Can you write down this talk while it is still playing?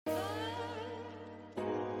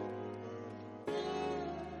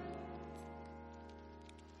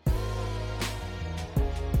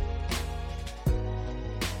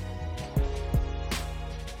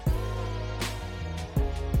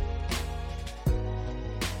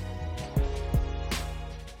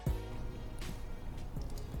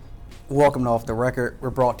Welcome to Off the Record. We're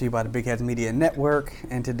brought to you by the Big Heads Media Network,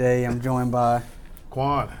 and today I'm joined by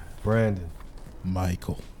Quan, Brandon,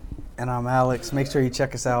 Michael, and I'm Alex. Make sure you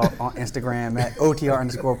check us out on Instagram at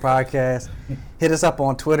OTR_podcast. Hit us up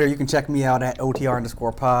on Twitter. You can check me out at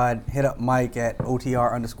OTR_pod. Hit up Mike at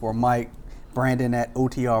OTR_Mike. Brandon at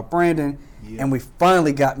OTR Brandon. Yeah. And we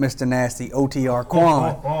finally got Mr. Nasty, OTR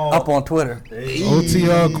Quan, up on Twitter. Hey.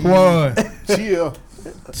 OTR Quan. Chill.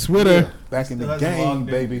 Twitter. Yeah. Back in the game,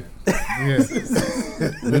 baby. Yeah.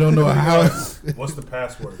 We don't know how. What's the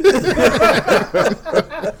password?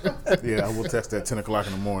 Yeah, I will text at 10 o'clock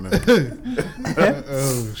in the morning.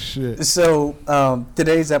 Oh, shit. So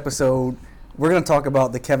today's episode, we're going to talk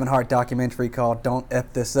about the Kevin Hart documentary called Don't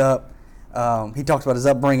F This Up. He talks about his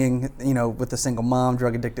upbringing, with a single mom,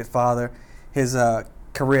 drug-addicted father, his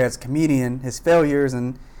career as a comedian, his failures,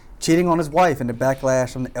 and cheating on his wife, and the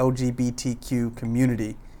backlash from the LGBTQ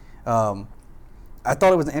community. I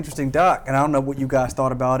thought it was an interesting doc, and I don't know what you guys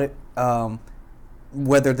thought about it,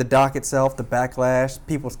 whether the doc itself, the backlash,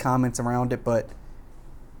 people's comments around it, but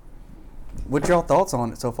what's your thoughts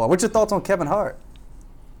on it so far? What's your thoughts on Kevin Hart?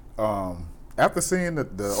 After seeing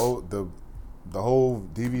the whole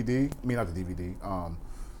DVD, I mean not the DVD,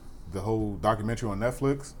 the whole documentary on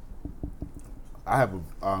Netflix, I have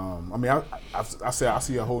I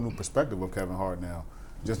see a whole new perspective of Kevin Hart now,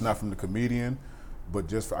 just not from the comedian, but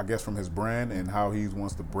just I guess from his brand and how he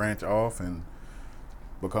wants to branch off and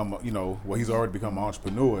become, he's already become an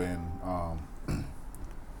entrepreneur and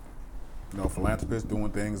philanthropist, doing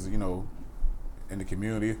things, in the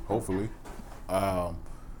community, hopefully. I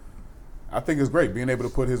think it's great being able to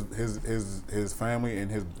put his family and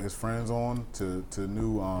his friends on to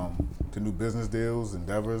new business deals,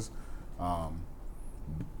 endeavors.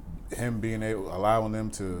 Him allowing them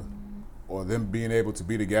to, or them being able to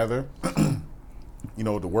be together,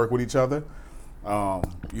 to work with each other.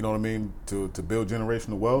 You know what I mean? To build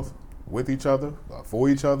generational wealth with each other, for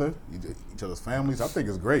each other, each other's families. I think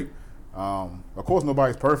it's great. Of course,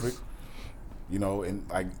 nobody's perfect,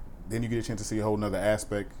 and then you get a chance to see a whole nother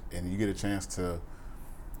aspect, and you get a chance to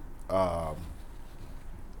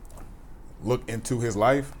look into his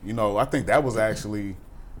life. I think that was actually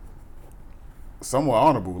somewhat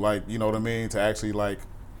honorable, to actually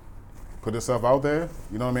put himself out there.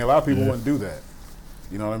 A lot of people wouldn't do that.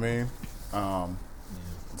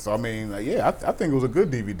 So I think it was a good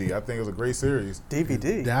DVD. I think it was a great series.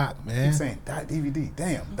 DVD? Doc, man. Keep saying Doc, DVD.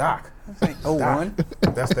 Damn, Doc. That's 01.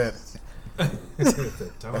 That's that. That's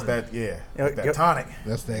that, yeah. That's that tonic.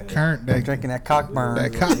 That's that current. That drinking that cockburn.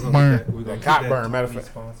 That cockburn. That cockburn. Matter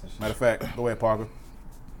of fact, go ahead, Parker.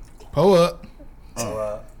 Pull up.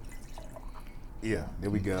 Yeah, there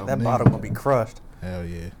we go. That bottle gonna be crushed. Hell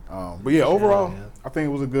yeah. But yeah, overall, I think it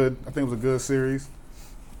was a good series.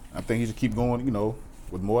 I think he should keep going,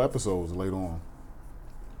 with more episodes later on.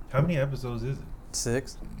 How many episodes is it?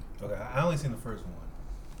 6. Okay, I only seen the first one.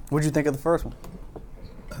 What'd you think of the first one?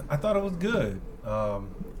 I thought it was good. I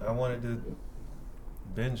wanted to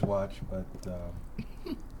binge watch, but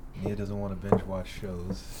Nia doesn't want to binge watch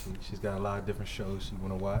shows. She's got a lot of different shows she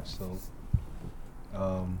want to watch. So,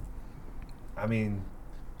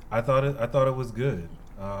 I thought it was good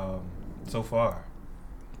so far.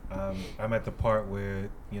 I'm at the part where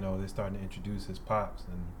they're starting to introduce his pops,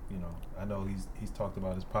 and I know he's talked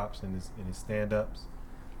about his pops in his stand-ups.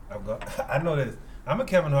 I know this. I'm a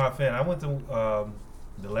Kevin Hart fan. I went to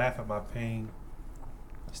the Laugh at My Pain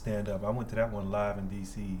stand-up. I went to that one live in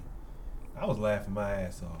D.C. I was laughing my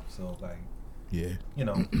ass off. So yeah,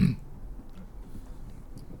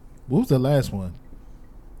 What was the last one?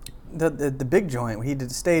 The big joint where he did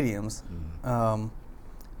the stadiums.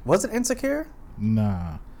 Was it Insecure?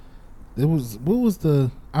 Nah. It was, what was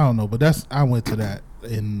the, I don't know, but I went to that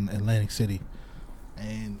in Atlantic City,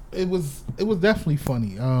 and it was definitely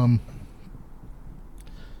funny.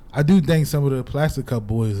 I do think some of the Plastic Cup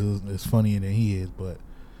Boys is funnier than he is, but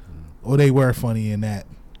or they were funny in that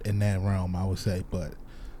realm, I would say. But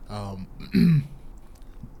I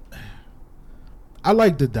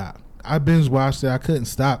liked the doc. I binge watched it. I couldn't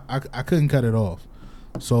stop. I couldn't cut it off.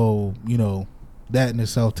 So that in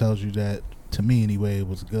itself tells you that, to me anyway, it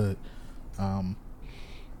was good.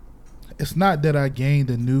 It's not that I gained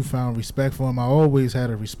a newfound respect for him. I always had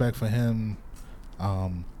a respect for him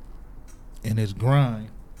in his grind.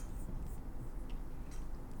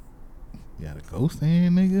 You got a ghost in here,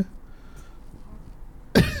 nigga?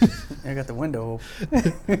 I got the window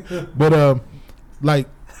open. But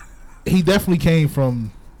he definitely came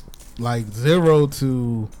from zero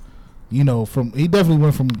to, he definitely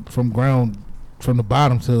went from the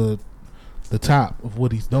bottom to the top of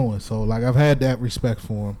what he's doing. So I've had that respect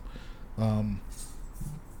for him.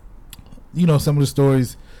 you know, some of the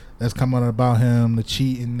stories that's coming out about him, the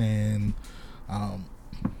cheating and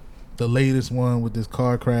the latest one with this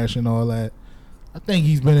car crash and all that. I think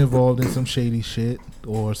he's been involved in some shady shit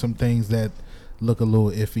or some things that look a little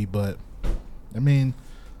iffy. But I mean,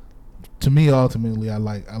 to me, ultimately, I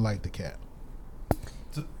like the cat.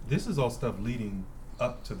 So this is all stuff leading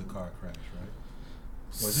up to the car crash, right?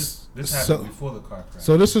 Well, this happened before the car crash.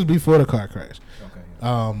 So this was before the car crash. Okay.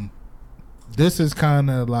 Yeah. This is kind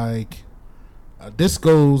of like this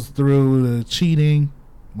goes through the cheating.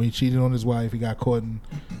 When he cheated on his wife, he got caught in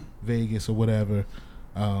Vegas or whatever.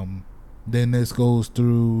 Then this goes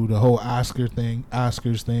through the whole Oscars thing.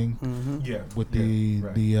 Mm-hmm. Yeah. With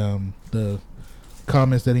right. the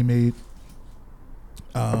comments that he made.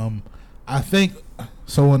 I think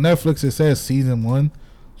so on Netflix it says season 1.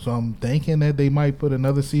 So I'm thinking that they might put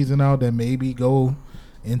another season out that maybe go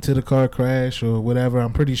into the car crash or whatever.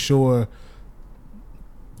 I'm pretty sure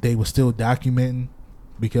they were still documenting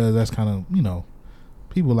because that's kind of, you know,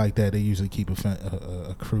 people like that, they usually keep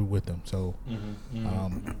a crew with them. So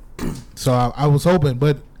so I was hoping,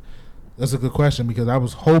 but that's a good question because I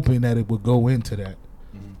was hoping that it would go into that.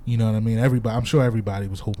 Mm-hmm. You know what I mean? I'm sure everybody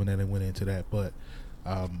was hoping that it went into that, but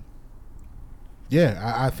yeah,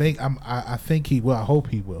 I think he will. I hope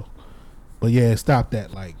he will. But yeah, stop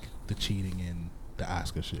that, like the cheating and the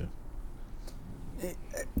Oscar shit.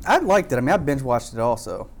 I liked it. I mean, I binge watched it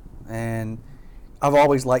also, and I've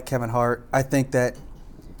always liked Kevin Hart. I think that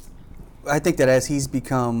as he's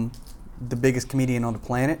become the biggest comedian on the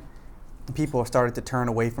planet, people have started to turn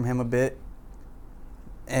away from him a bit,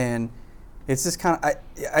 and it's just kind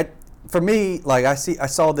of for me, like I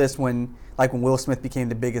saw this when Will Smith became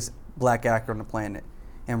the biggest black actor on the planet,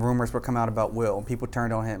 and rumors were coming out about Will, and people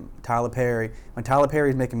turned on him. Tyler Perry, when Tyler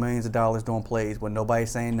Perry's making millions of dollars doing plays when nobody's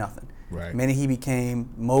saying nothing. Right. The minute he became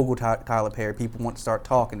mogul Tyler Perry, people want to start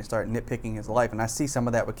talking and start nitpicking his life, and I see some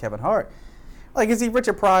of that with Kevin Hart. Like, is he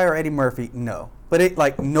Richard Pryor or Eddie Murphy? No.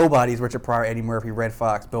 But nobody's Richard Pryor, Eddie Murphy, Red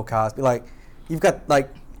Fox, Bill Cosby. Like, you've got,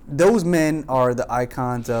 those men are the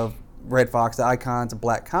icons of Red Fox, the icons of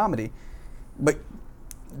black comedy. But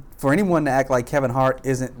for anyone to act like Kevin Hart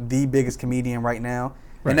isn't the biggest comedian right now,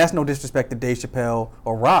 right. And that's no disrespect to Dave Chappelle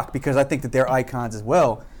or Rock, because I think that they're icons as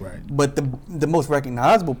well. Right. But the most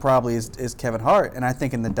recognizable probably is Kevin Hart. And I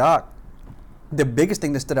think in the doc, the biggest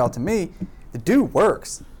thing that stood out to me, the dude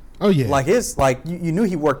works. Oh yeah. You knew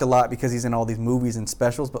he worked a lot because he's in all these movies and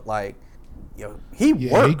specials, but he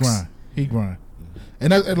works. He grind.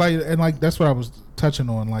 And that's what I was touching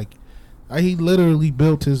on. He literally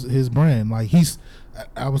built his brand.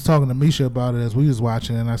 I was talking to Misha about it as we was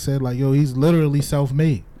watching, and I said he's literally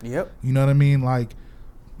self-made. Yep. You know what I mean?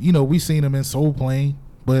 We seen him in Soul Plane,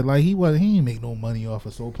 but he ain't make no money off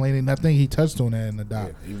of Soul Plane, and I think he touched on that in the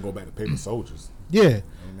doc. Yeah, even go back to Paper Soldiers. Yeah. You know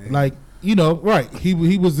what I mean? Right.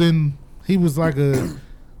 He was like a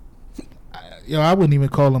I wouldn't even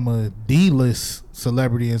call him a D-list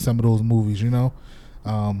celebrity in some of those movies,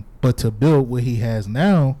 but to build what he has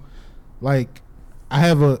now, I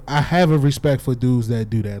have a respect for dudes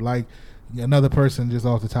that do that. Another person just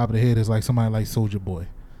off the top of the head is somebody like Soulja Boy.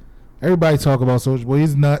 Everybody talk about Soulja Boy.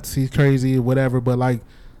 He's nuts, he's crazy, whatever, but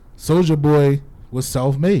Soulja Boy was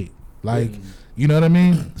self-made. You know what I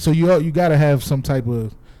mean? So you gotta have some type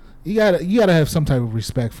of you gotta have some type of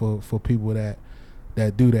respect for people that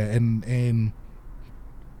do that, and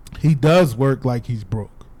he does work like he's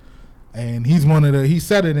broke, and he's one of the. He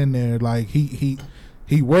said it in there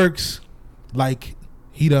he works like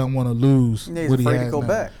he doesn't want to lose. Yeah, he's what afraid he has to go now.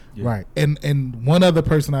 back. Yeah. Right, and one other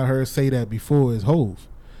person I heard say that before is Hove.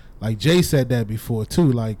 Jay said that before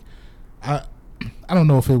too. I don't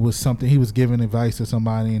know if it was something he was giving advice to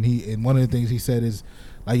somebody, and one of the things he said is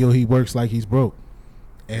he works like he's broke,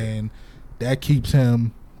 and that keeps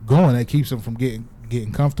him going. That keeps him from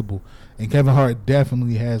getting comfortable. And Kevin Hart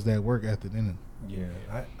definitely has that work ethic in him. Yeah,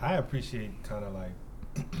 I appreciate kind of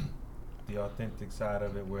the authentic side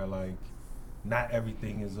of it, where not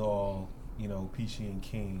everything is all peachy and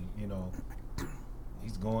keen.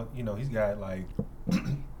 He's going. He's got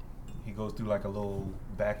he goes through a little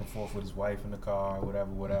back and forth with his wife in the car,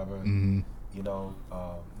 whatever. Mm-hmm.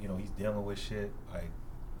 He's dealing with shit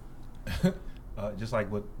just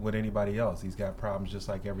like with anybody else. He's got problems just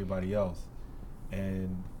like everybody else.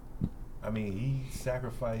 And I mean, he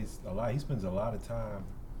sacrificed a lot. He spends a lot of time.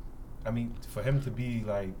 I mean, for him to be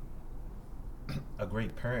a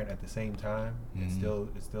great parent at the same time, mm-hmm. and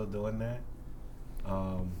still doing that.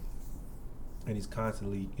 And he's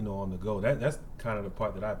constantly, on the go. That's kind of the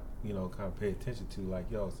part that I, kind of pay attention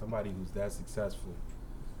to. Somebody who's that successful,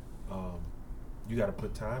 you got to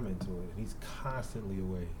put time into it. And he's constantly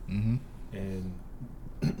away. Mm-hmm. and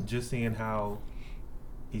just seeing how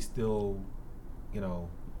he still,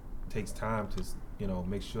 takes time to,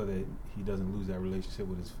 make sure that he doesn't lose that relationship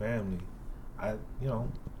with his family. I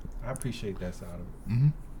appreciate that side of it.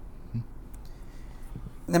 Mm-hmm.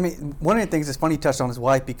 I mean, one of the things that's funny, you touched on his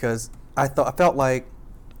wife, because I felt like,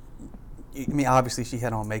 I mean, obviously she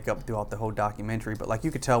had on makeup throughout the whole documentary, but like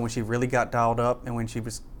you could tell when she really got dialed up and when she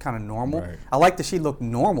was kind of normal. Right. I like that she looked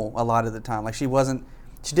normal a lot of the time. Like she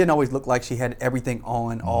didn't always look like she had everything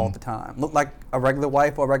on all the time. Looked like a regular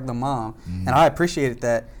wife or a regular mom. And I appreciated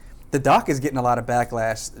that. The doc is getting a lot of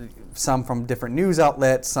backlash, some from different news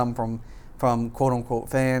outlets, some from quote unquote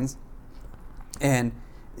fans. And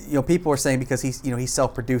people are saying because he's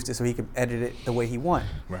self-produced it so he can edit it the way he wants.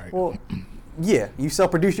 Right. Well, yeah, you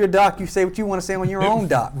self-produce your doc, you say what you want to say on your own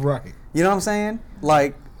doc. Right. You know what I'm saying?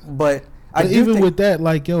 Like, but I do even think, with that,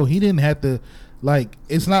 like, he didn't have to, like,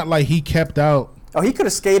 it's not like he kept out. oh, he could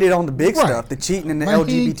have skated on the big Right. stuff, the cheating and the Like,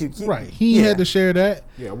 LGBTQ. Right. He had to share that.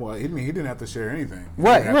 Yeah, well, he didn't have to share anything. He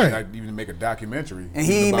Right. didn't have to, Right. like, even make a documentary. And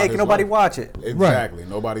he ain't about making his nobody life. watch it. Exactly.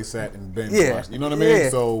 Nobody sat and binge Yeah. watched. You know what I mean? Yeah.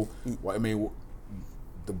 So, I mean,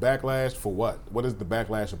 the backlash for what? What is the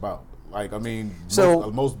backlash about? Like, I mean,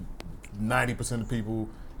 So- most 90% of people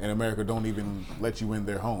in America don't even let you in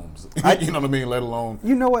their homes. You know what I mean? Let alone.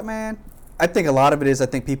 You know what, man? I think a lot of it is I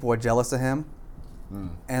think people are jealous of him.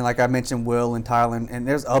 And like I mentioned, Will and Tyler, and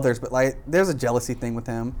there's others, but like there's a jealousy thing with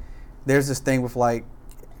him. There's this thing with like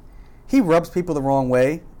he rubs people the wrong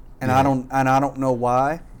way, and I don't know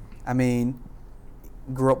why. I mean,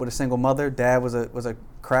 grew up with a single mother. Dad was a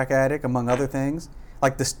crack addict, among other things.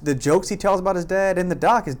 Like the jokes he tells about his dad in the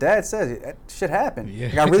doc, his dad says that shit happened. Yeah.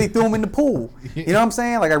 Like I really threw him in the pool. You know what I'm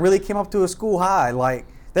saying? Like I really came up to a school high. Like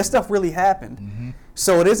that stuff really happened. Mm-hmm.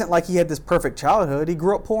 So it isn't like he had this perfect childhood. He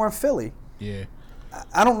grew up poor in Philly. Yeah.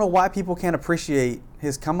 I don't know why people can't appreciate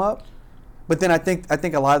his come up, but then I think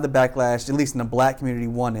a lot of the backlash, at least in the black community,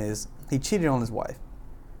 one is he cheated on his wife,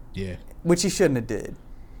 Yeah. which he shouldn't have did.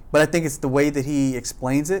 But I think it's the way that he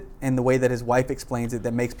explains it and the way that his wife explains it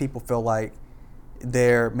that makes people feel like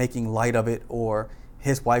they're making light of it or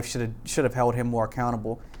his wife should have held him more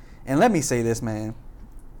accountable. And let me say this, man.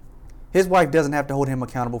 His wife doesn't have to hold him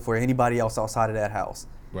accountable for anybody else outside of that house.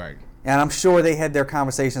 Right. And I'm sure they had their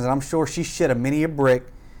conversations, and I'm sure she shit a many a brick,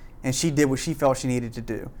 and she did what she felt she needed to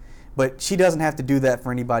do. But she doesn't have to do that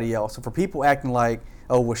for anybody else. So for people acting like,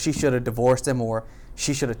 oh, well, she should have divorced him or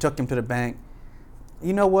she should have took him to the bank,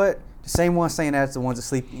 you know what? The same ones saying that's the ones that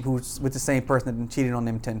sleep who's with the same person that been cheated on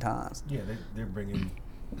them 10 times. Yeah, they're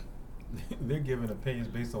giving opinions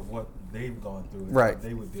based on what they've gone through and Right. how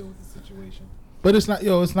they would deal with the situation. But it's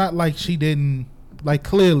not like she didn't, like,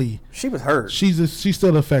 clearly She was hurt. she's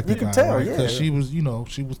still affected. You can by it, tell, right? yeah. Because she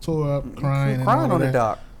was tore up, crying, and all crying of on the that.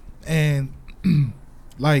 dock. And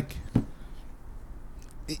like,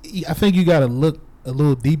 I think you got to look a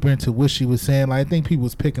little deeper into what she was saying. Like, I think people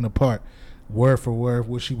was picking apart word for word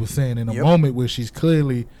what she was saying in a Yep. moment where she's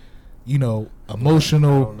clearly, I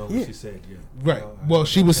emotional. don't know what Yeah. she said yet. Right. I Well,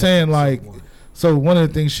 she was saying like, so one of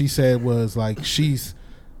the things she said was like she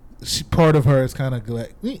part of her is kind of glad.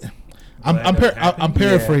 I'm that it happened? I'm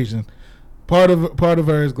paraphrasing. Part of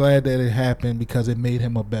her is glad that it happened because it made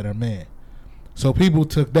him a better man. So people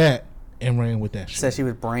took that and ran with that shit. Said she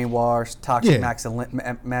was brainwashed, toxic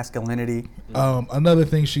Yeah. masculinity. Another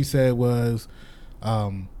thing she said was,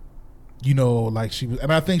 like she was,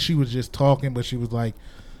 and I think she was just talking, but she was like,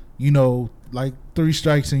 like 3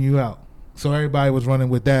 strikes and you out. So everybody was running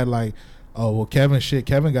with that, like, oh well, Kevin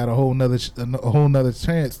got a whole nother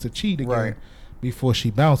chance to cheat again Right. before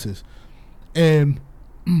she bounces, and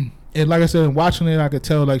like I said, in watching it, I could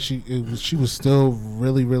tell like she was still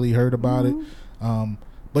really really hurt about it.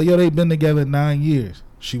 But they've been together 9 years.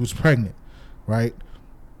 She was pregnant, right?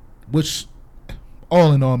 Which,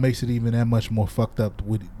 all in all, makes it even that much more fucked up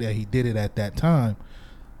that he did it at that time.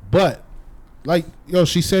 But, like,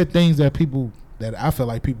 she said things that I feel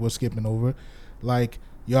like people were skipping over. Like,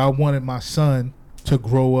 I wanted my son to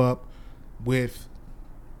grow up with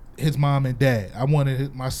his mom and dad. I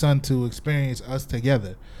wanted my son to experience us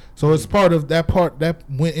together. So it's part that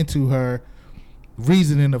went into her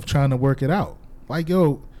reasoning of trying to work it out. Like,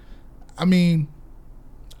 I mean,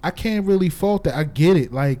 I can't really fault that. I get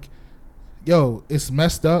it. Like, it's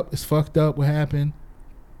messed up. It's fucked up what happened.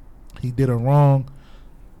 He did her wrong.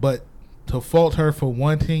 But to fault her for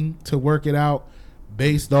wanting to work it out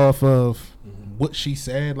based off of what she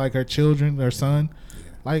said, like her children, her son,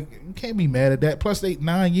 like, you can't be mad at that. Plus,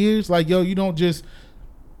 9 years. Like, you don't just...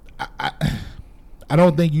 I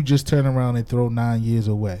don't think you just turn around and throw 9 years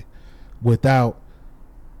away without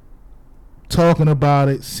talking about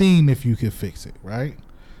it, seeing if you could fix it, right?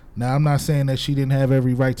 Now, I'm not saying that she didn't have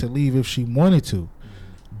every right to leave if she wanted to.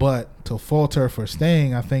 But to fault her for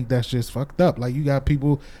staying, I think that's just fucked up. Like, you got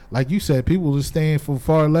people, like you said, people are staying for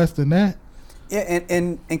far less than that. Yeah,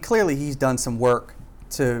 and clearly he's done some work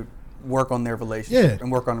to work on their relationship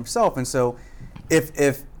and work on himself. And so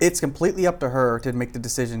if it's completely up to her to make the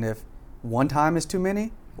decision if one time is too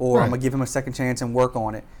many or I'm going to give him a second chance and work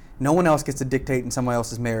on it, no one else gets to dictate in someone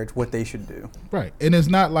else's marriage what they should do. Right. And it's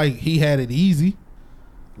not like he had it easy.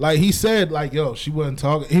 Like, he said, like, yo, she wasn't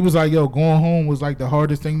talking. He was like, yo, going home was like the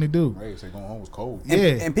hardest thing to do. Right, say going home was cold.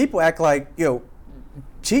 And people act like, yo,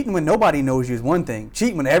 cheating when nobody knows you is one thing.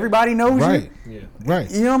 Cheating when everybody knows you. Yeah. Right.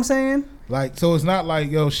 You know what I'm saying? Like, so it's not like,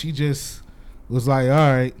 yo, she just was like,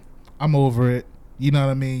 all right, I'm over it. You know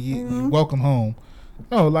what I mean? You welcome home.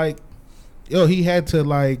 No, like, yo, he had to,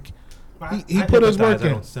 like, he put his work in.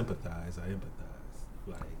 I don't sympathize. I empathize.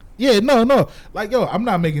 Like, yeah, no. Like, yo, I'm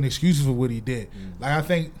not making excuses for what he did. Like, I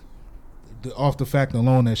think off the fact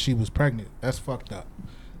alone that she was pregnant, that's fucked up.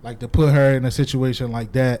 Like, to put her in a situation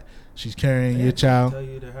like that, she's carrying your child. Tell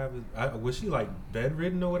you to have was she like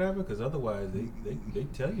bedridden or whatever? Because otherwise, they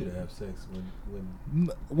tell you to have sex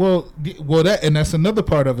when. Well, that's another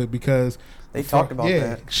part of it because they talked about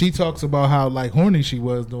that. She talks about how like horny she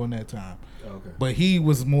was during that time. Okay. But he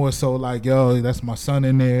was more so like, yo, that's my son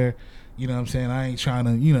in there. You know what I'm saying? I ain't trying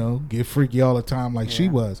to, get freaky all the time like she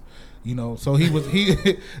was. So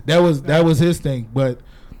that was his thing. But,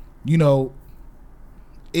 the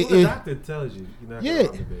doctor tells you.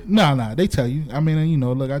 Nah, they tell you. I mean,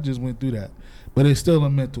 look, I just went through that. But it's still a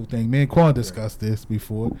mental thing. Me and Quan discussed this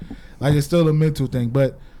before. Like, it's still a mental thing.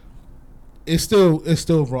 But it's still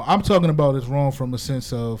wrong. I'm talking about it's wrong from a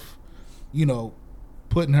sense of,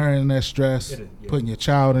 putting her in that stress, putting your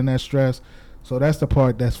child in that stress. So that's the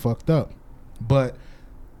part that's fucked up. But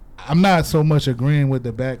I'm not so much agreeing with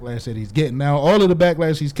the backlash that he's getting. Now, all of the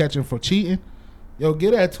backlash he's catching for cheating, yo,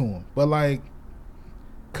 get that to him. But, like,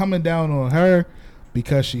 coming down on her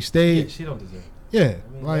because she stayed. Yeah, she don't deserve it. Yeah.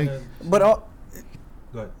 I mean, but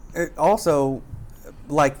go ahead. Also,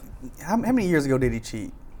 like, how many years ago did he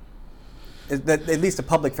cheat? That at least the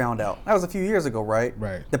public found out. That was a few years ago, right?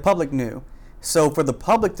 Right. The public knew. So for the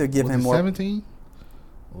public to give him more, 17.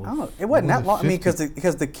 It wasn't that long. 50? I mean,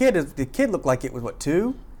 because the kid looked like it was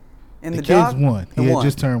 2 in the kid's doc? 1. He had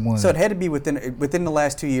just turned 1. So it had to be within the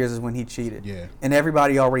last 2 years is when he cheated. Yeah. And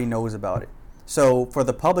everybody already knows about it. So for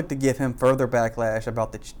the public to give him further backlash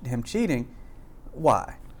about him cheating,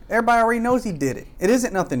 why? Everybody already knows he did it. It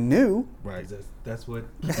isn't nothing new. Right. That's what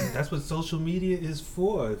social media is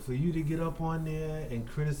for you to get up on there and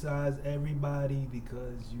criticize everybody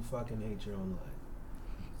because you fucking hate your own life.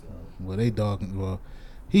 So. Well,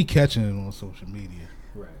 he catching it on social media.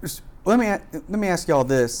 Right. Let me ask y'all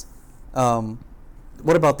this.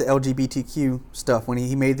 What about the LGBTQ stuff? When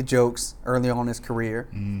he made the jokes early on in his career,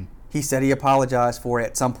 he said he apologized for it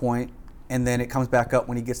at some point, and then it comes back up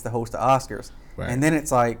when he gets to host the Oscars. Right. And then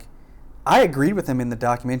it's like, I agreed with him in the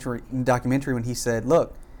documentary when he said,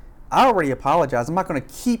 look, I already apologized. I'm not going to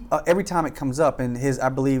keep, every time it comes up, and I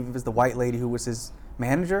believe it was the white lady who was his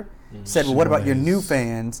manager, said, well, what about your new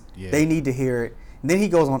fans? Yeah. They need to hear it. And then he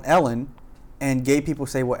goes on Ellen, and gay people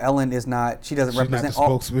say, well, Ellen is not, she doesn't represent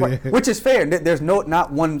all, which is fair. There's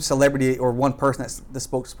not one celebrity or one person that's the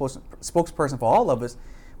spokesperson for all of us,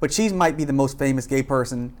 but she might be the most famous gay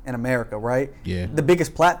person in America, right? Yeah. The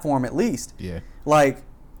biggest platform, at least. Yeah. Like,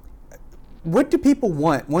 what do people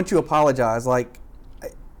want once you apologize? Like,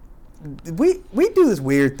 we do this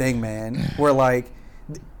weird thing, man, where, like,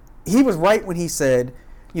 he was right when he said,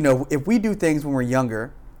 if we do things when we're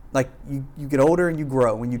younger, like, you get older and you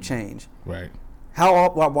grow and you change. Right.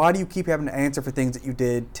 Why do you keep having to answer for things that you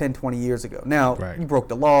did 10, 20 years ago? Now, you broke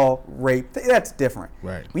the law, rape, that's different.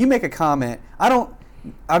 Right. When you make a comment,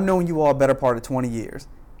 I've known you all a better part of 20 years.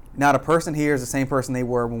 Not a person here is the same person they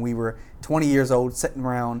were when we were 20 years old sitting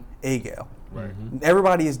around AGAL. Right.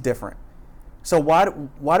 Everybody is different. So why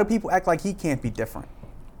do people act like he can't be different?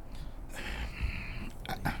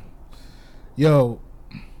 Yo,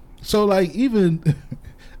 so like even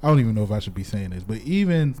I don't even know if I should be saying this, but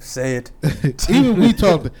even say it. Even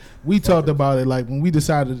we talked about it like when we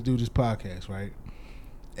decided to do this podcast, right?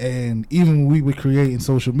 And even when we were creating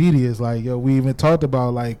social media, it's like, yo, we even talked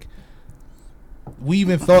about like we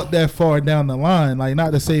even thought that far down the line, like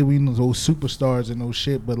not to say we know those superstars and those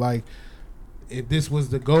shit, but like if this was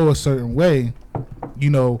to go a certain way,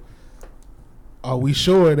 are we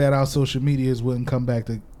sure that our social medias wouldn't come back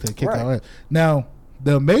to kick our ass? Now,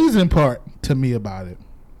 the amazing part to me about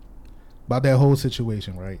that whole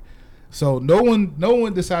situation, right? So no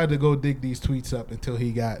one decided to go dig these tweets up until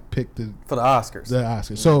he got picked for the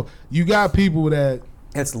Oscars. So you got people that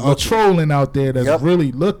It's are looking. trolling out there that's Yep.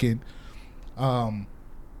 really looking.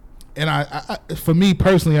 And I, for me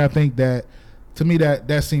personally, I think that to me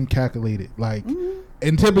that seemed calculated. Like,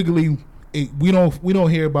 and typically we don't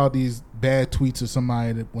hear about these bad tweets of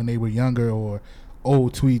somebody that when they were younger or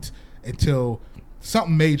old tweets until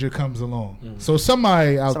something major comes along. So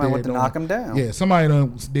somebody out Somebody there went to knock him down. Yeah, somebody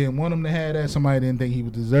didn't want him to have that. Somebody didn't think he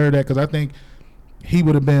would deserve that because I think he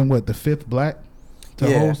would have been the fifth black to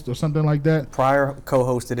Yeah. host or something like that. Pryor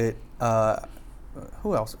co-hosted it.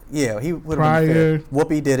 Who else? Yeah, he would have Pryor. been fifth.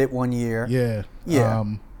 Whoopi did it one year. Yeah, Yeah.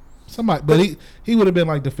 Somebody, but he would have been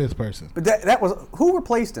like the fifth person. But that was who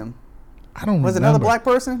replaced him? I don't. Was it remember. another black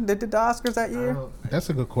person that did the Oscars that I year? don't- That's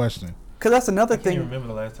a good question. Because that's another I can't even thing. remember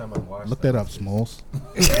the last time I watched. Look that up, Oscars. Smalls.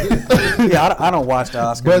 Yeah, I don't watch the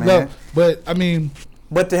Oscars, But man. no, but I mean,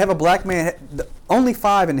 But to have a black man, only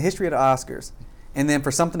 5 in the history of the Oscars, and then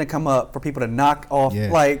for something to come up, for people to knock off,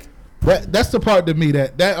 Yeah. like, that's the part to me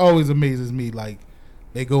that always amazes me. Like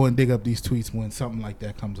they go and dig up these tweets when something like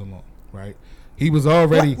that comes along, right? He was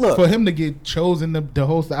already Look. for him to get chosen to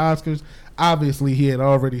host the Oscars. Obviously, he had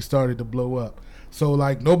already started to blow up. So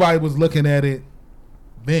like nobody was looking at it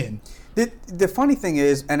then. the funny thing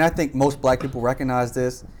is, and I think most black people recognize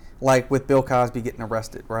this, like with Bill Cosby getting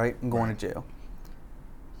arrested, right, and going to jail.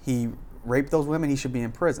 He raped those women. He should be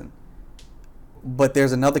in prison. But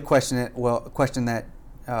there's another question that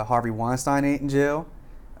Harvey Weinstein ain't in jail.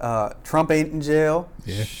 Trump ain't in jail.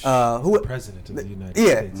 Yeah. Who? President of the United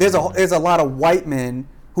Yeah, States. there's a lot of white men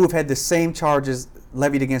who have had the same charges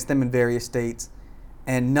levied against them in various states,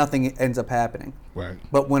 and nothing ends up happening. Right.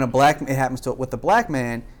 But when it happens with a black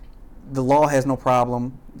man, the law has no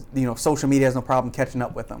problem. Social media has no problem catching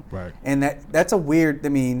up with them. Right. And that's a weird. I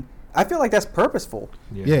mean, I feel like that's purposeful.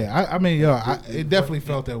 Yeah. I mean, it definitely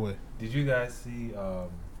felt that way. Did you guys see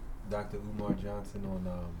Dr. Umar Johnson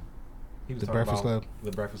on? He was The talking Breakfast about Club?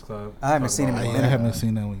 The Breakfast Club. I haven't Talking seen him about, in a I minute. haven't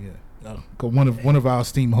seen that one yet. 'Cause one of our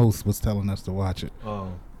esteemed hosts was telling us to watch it. Oh,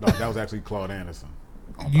 No, that was actually Claude Anderson.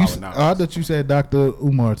 on You, Power s- Knowledge. I thought you said Dr.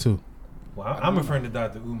 Umar too. well, I'm referring to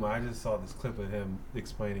Dr. Umar. I just saw this clip of him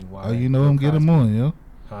explaining why. Oh, you know Bill him? Get him Cosby- on, yo.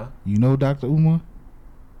 Huh? You know Dr. Umar?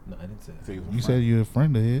 No, I didn't say See, that. he was a You friend. said you're a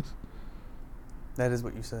friend of his. That is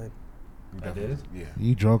what you said. You I definitely- did? Yeah.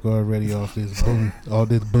 You drunk already off this all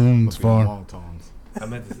this Boone's Must be farm. long tones. I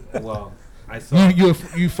meant to. Well, I saw.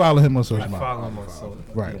 You follow him on social I media. follow him on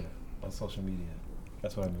Right. yeah, on social media.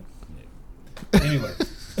 That's what I meant. Yeah. Anyway,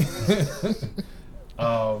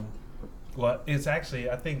 well, it's actually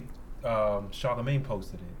I think Charlamagne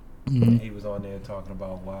posted it. Mhm. He was on there talking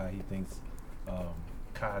about why he thinks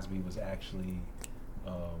Cosby was actually,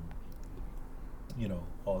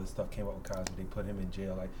 all this stuff came up with Cosby. They put him in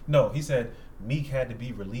jail. Like, no, he said Meek had to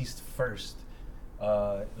be released first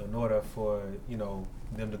in order for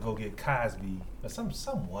them to go get Cosby. Or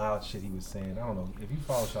some wild shit he was saying. I don't know. If you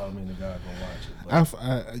follow Charlamagne the God, go watch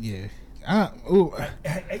it.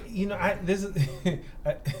 But this is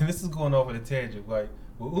this is going over the tangent. Like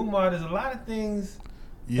with Umar, there's a lot of things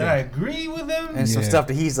that I agree with him, And some Yeah. stuff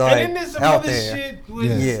that he's and like then there's some out other there. shit which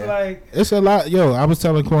Yeah. is Yeah. like It's a lot, yo. I was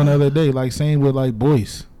telling Quan the other day, like same with like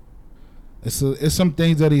Boyce. It's some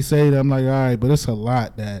things that he say that I'm like, all right, but it's a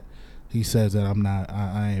lot that he says that I'm not.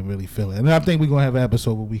 I ain't really feeling. And I think we're gonna have an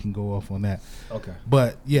episode where we can go off on that. okay.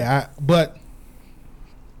 But yeah, but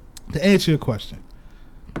to answer your question,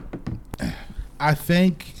 I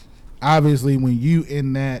think obviously when you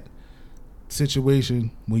in that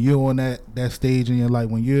situation, when you're on that stage in your life,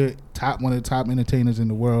 when you're one of the top entertainers in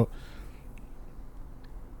the world,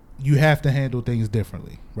 you have to handle things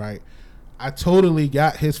differently, right? I totally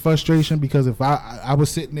got his frustration because if I was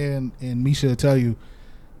sitting there and Misha will tell you,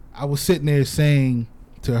 I was sitting there saying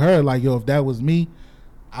to her like, yo, if that was me,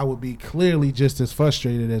 I would be clearly just as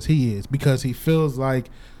frustrated as he is because he feels like,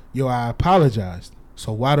 yo, I apologized.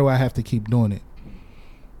 So why do I have to keep doing it?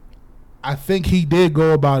 I think he did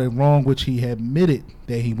go about it wrong, which he admitted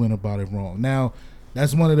that he went about it wrong. Now,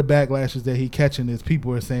 that's one of the backlashes that he catching is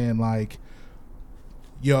people are saying like,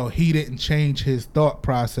 yo, he didn't change his thought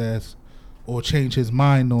process or change his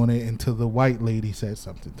mind on it until the white lady said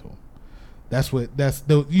something to him.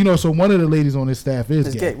 So one of the ladies on his staff is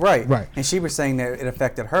It's gay. gay, right? Right. And she was saying that it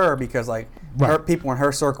affected her because like Right. her people in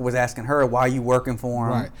her circle was asking her, "Why are you working for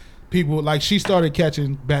him?" Right. People like she started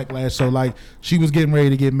catching backlash. So like she was getting ready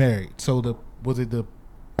to get married. So was it the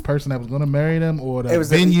person that was going to marry them or the It was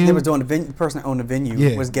venue? It was doing the person that owned the venue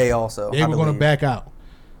Yeah. was gay also. They I were going to believe. back out.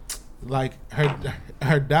 Like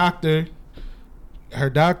her doctor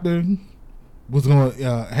was going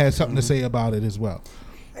to had something to say about it as well.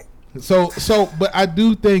 So but I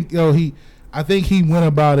do think I think he went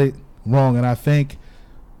about it wrong, and I think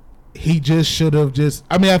he just should have just.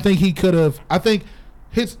 I mean, I think he could have. I think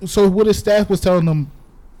so what his staff was telling him,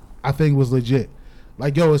 I think was legit.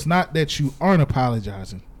 Like, yo, it's not that you aren't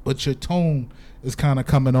apologizing, but your tone is kind of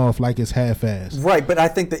coming off like it's half-assed. Right, but I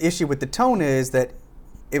think the issue with the tone is that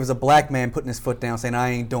it was a black man putting his foot down saying, I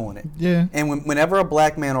ain't doing it. Yeah. And whenever a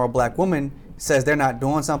black man or a black woman says they're not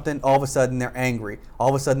doing something, all of a sudden they're angry. All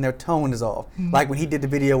of a sudden their tone is off. Like when he did the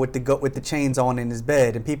video with the chains on in his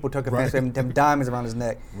bed, and people took offense to him diamonds around his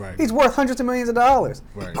neck. Right. He's worth hundreds of millions of dollars.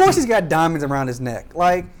 Right. Of course he's got diamonds around his neck.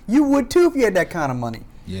 Like, you would too if you had that kind of money.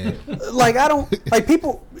 Yeah. Like, I don't, like,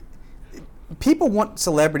 people want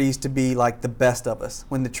celebrities to be like the best of us,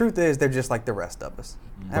 when the truth is they're just like the rest of us.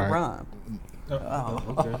 That Right. rhyme.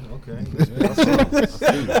 Okay.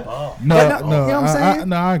 But No, no, you know what I'm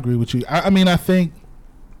saying? I agree with you. I mean, I think,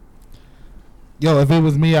 yo, if it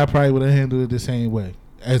was me, I probably would have handled it the same way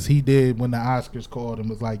as he did when the Oscars called and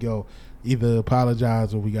was like, yo, either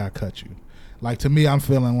apologize or we got to cut you. Like, to me, I'm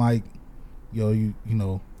feeling like, yo, you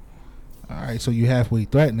know, all right, so you halfway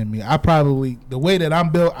threatening me. I probably, the way that I'm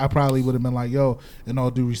built, I probably would have been like, yo, in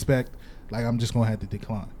all due respect, like, I'm just going to have to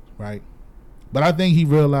decline, right? But I think he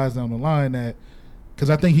realized down the line that, because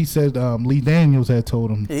I think he said Lee Daniels had told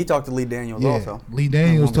him. Yeah, he talked to Lee Daniels also. Lee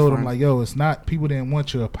Daniels One told of him, his like, yo, it's not, people didn't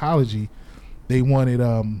want your apology. They wanted,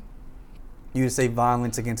 You to say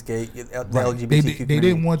violence against the right. LGBTQ They community.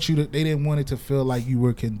 didn't want you to, they didn't want it to feel like you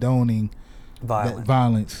were condoning that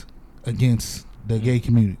violence against the gay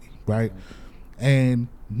community, right? And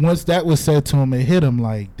once that was said to him, it hit him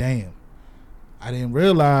like, damn, I didn't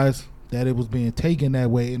realize that it was being taken that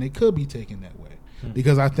way, and it could be taken that way.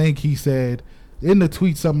 Because I think he said in the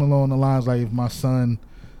tweet something along the lines like, if my son,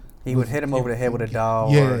 he would hit him over the head with a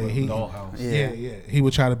doll. yeah, or, Dollhouse. Yeah. he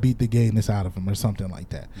would try to beat the gayness out of him or something like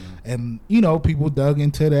that. And you know, people dug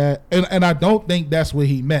into that, and I don't think that's what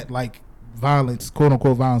he meant, like violence, quote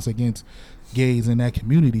unquote violence against gays in that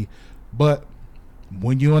community. But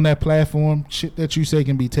when you're on that platform, shit that you say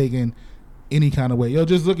can be taken any kind of way. Yo,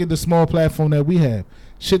 just look at the small platform that we have.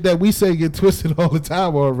 Shit that we say get twisted all the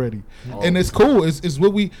time already. And it's cool. It's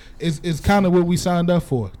what we it's kind of what we signed up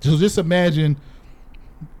for. So just imagine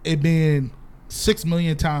it being 6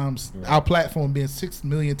 million times, our platform being 6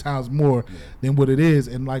 million times more than what it is,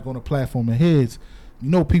 and like on a platform of his,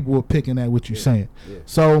 you know, people were picking at what you're saying. Yeah.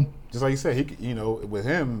 So just like you said, he, you know, with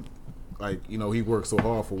him, like, you know, he worked so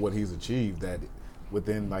hard for what he's achieved that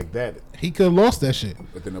within like that, he could have lost that shit.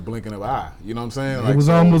 within a blinking of an eye. You know what I'm saying? It Like, was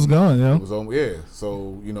so almost gone, yo. It was yeah.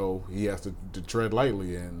 So you know, he has to tread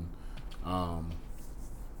lightly, and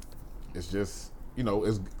it's just, you know,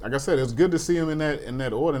 it's like I said, it's good to see him in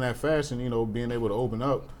that order, in that fashion. You know, being able to open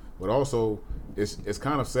up, but also it's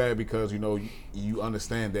kind of sad because, you know, you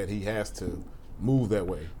understand that he has to move that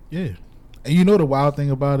way. Yeah. And you know the wild thing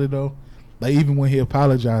about it though? Like, even when he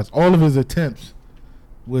apologized, all of his attempts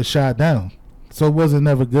were shot down. So it wasn't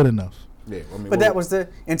never good enough. Yeah, I mean, But that was It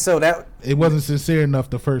wasn't sincere enough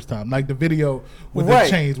the first time. Like the video with Right. the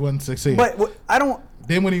chains wasn't sincere. But I don't.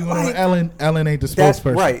 Then when he went Like, on Ellen ain't the That's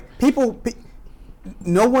spokesperson. right.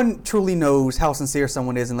 No one truly knows how sincere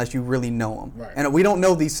someone is unless you really know them. Right. And we don't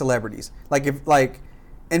know these celebrities.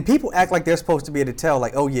 And people act like they're supposed to be able to tell,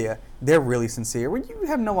 like, oh yeah, they're really sincere. Well, you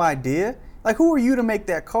have no idea. Like, who are you to make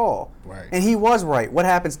that call? Right. And he was right. What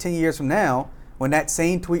happens 10 years from now when that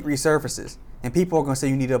same tweet resurfaces and people are going to say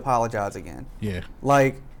you need to apologize again? Yeah.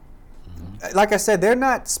 Like I said, they're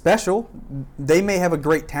not special. They may have a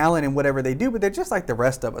great talent in whatever they do, but they're just like the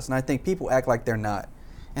rest of us. And I think people act like they're not.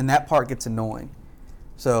 And that part gets annoying.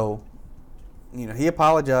 So, you know, he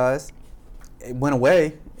apologized. It went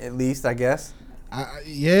away, at least, I guess.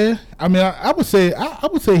 Yeah. I mean, I would say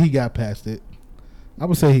he got past it. I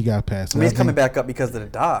would say he got past it. I mean, he's coming back up because of the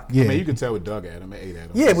doc. Yeah. I mean, you can tell with Doug Adam and 8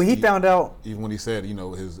 Adam. Yeah, when he found out. Even when he said, you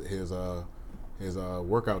know, his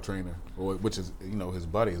workout trainer, or which is, you know, his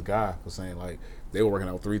buddy, his guy, was saying like they were working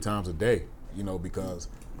out 3 times a day, you know, because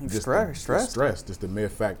just the stress, just the mere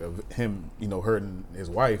fact of him, you know, hurting his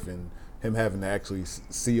wife and him having to actually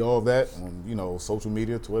see all that on, you know, social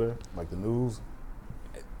media, Twitter, like the news,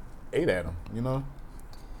 ate at him, you know.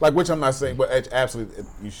 Like, which I'm not saying, but absolutely,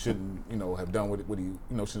 you shouldn't, you know, have done what he, you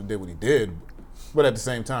know, should have did what he did. But at the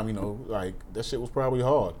same time, you know, like, that shit was probably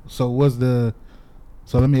hard. So let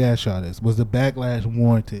me ask y'all this. Was the backlash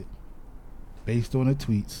warranted based on the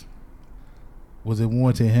tweets? Was it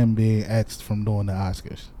warranted him being axed from doing the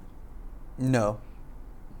Oscars? No.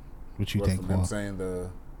 What you What, think, from him Paul? saying the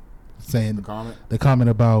Saying comment? the comment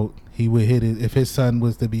about he would hit it if his son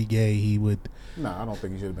was to be gay, he would. Nah, I don't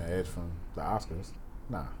think he should have been edged from the Oscars.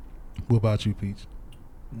 Nah. What about you, Peach?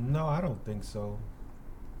 No, I don't think so.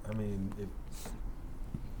 I mean,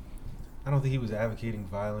 I don't think he was advocating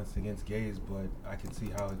violence against gays, but I can see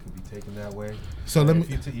how it could be taken that way. So And let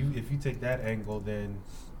me. if you take that angle, then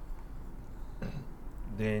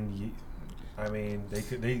I mean,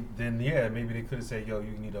 maybe they could have said, "Yo,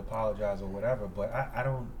 you need to apologize" or whatever. But I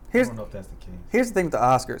don't know if that's the case. Here's the thing with the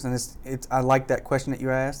Oscars, and it's I like that question that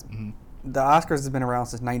you asked. Mhm. The Oscars has been around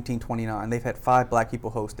since 1929. They've had 5 black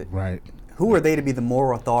people host it. Right. Who are they to be the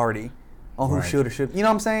moral authority on who Right. should or should? You know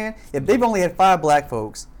what I'm saying? If they've only had 5 black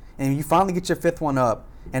folks, and you finally get your 5th one up,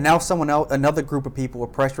 and now someone else, another group of people are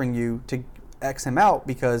pressuring you to X him out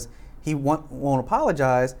because he won't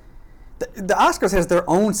apologize. The Oscars has their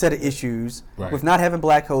own set of issues Right. with not having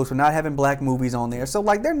black hosts, with not having black movies on there. So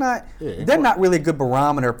like they're not Yeah, not really a good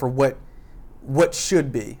barometer for what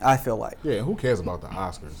should be. I feel like. Yeah, who cares about the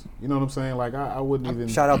Oscars? You know what I'm saying? Like I wouldn't even.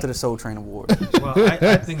 Shout out to the Soul Train Award. Well,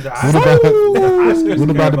 I think the What about, Oscars what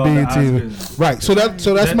care about the BET? Oscars. Right. So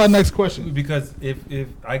that's my next question. Because if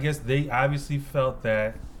I guess they obviously felt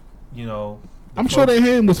that, you know, I'm sure their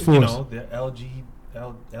hand was you forced. know, the LGBTQ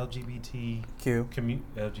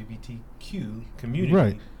community,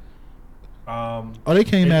 Right. Oh, they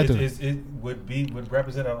came after. it would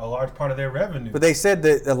represent a large part of their revenue. But they said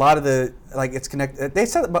that a lot of the it's connected. They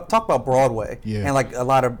said talk about Broadway, Yeah. and like a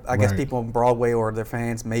lot of I guess Right. people on Broadway or their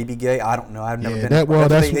fans may be gay. I don't know. I've never Yeah, been. that- well,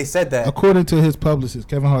 that's- they said that. According to his publicist,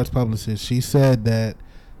 Kevin Hart's publicist, she said that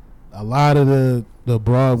a lot of the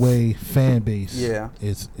Broadway fan base Yeah.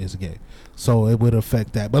 is gay. So it would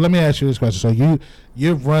affect that. But let me ask you this question. So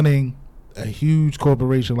you're running a huge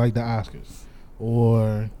corporation like the Oscars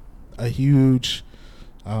or a huge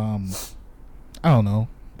I don't know,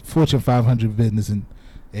 Fortune 500 business,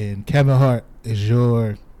 and Kevin Hart is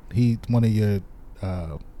he's one of your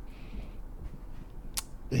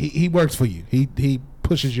he works for you. He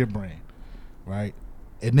pushes your brand, right?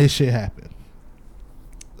 And this shit happened.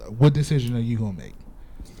 What decision are you gonna make?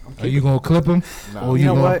 Are you gonna clip him? Nah, Or you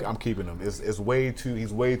know gonna, what? I'm keeping him. He's way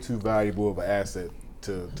too valuable of an asset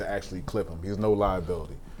to actually clip him. He's no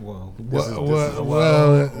liability. well,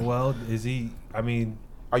 Well, is he? I mean,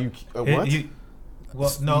 Are you he-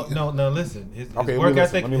 what? No. Listen, his Okay, work let me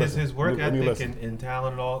listen, ethic, let me listen. his work Let me ethic listen. and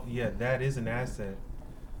talent and all. Yeah, that is an asset.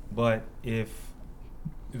 But if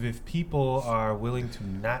people are willing to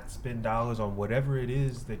not spend dollars on whatever it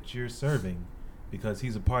is that you're serving, because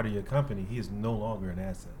he's a part of your company, he is no longer an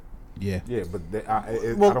asset. yeah. Yeah, but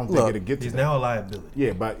I Well, don't look, think it'll get to He's that. now a liability.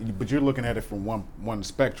 Yeah, but you're looking at it from one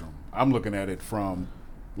spectrum. I'm looking at it from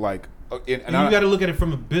like, and You got to look at it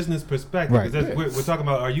from a business perspective. Right. 'Cause Yeah. we're talking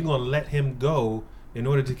about, are you going to let him go in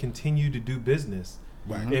order to continue to do business?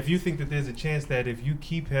 Right. If you think that there's a chance that if you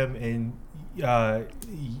keep him and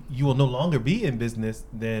you will no longer be in business,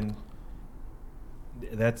 then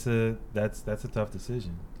that's a tough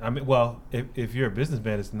decision. I mean, well, if you're a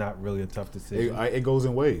businessman, it's not really a tough decision. it goes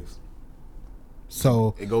in waves.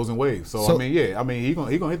 So It goes in waves. So So- I mean, yeah, I mean he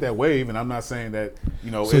gonna hit that wave, and I'm not saying that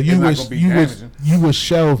so it's you not would gonna be you damaging. would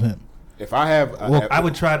shelve him. If I have, Well, I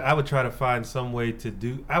would try to find some way to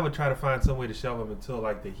shelve him until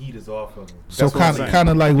like the heat is off of him. So That's what I'm saying. kind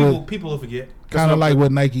of like what People will forget.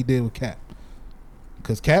 what Nike did with Cap,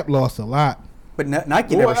 because Cap lost a lot. But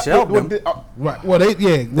Nike never shelved him. Right. Well, they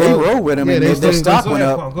rode with him and their still- stock Go went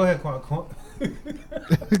ahead, up. Quan. Go ahead, Quan.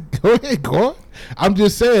 Go ahead, go. I'm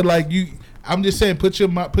just saying, like you. I'm just saying, put is he-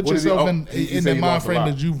 yourself in he in said the he mind lost a frame lot.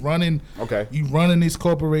 that you running. Okay. You running this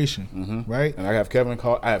corporation, right? And I have Kevin.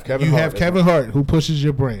 You have Kevin Hart who pushes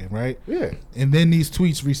your brand, right? Yeah. And then these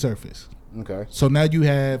tweets resurface. Okay. So now you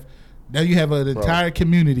have an entire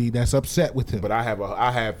community that's upset with him. But I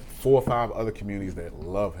have 4 or 5 other communities that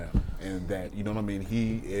love him, and that you know what I mean.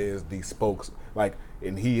 He is the spokes, like,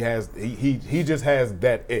 and he just has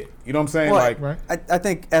that it. You know what I'm saying? Well, like, right. I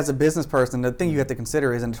think as a business person, the thing you have to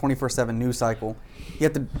consider is in the 24/7 news cycle, you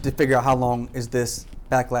have to figure out how long is this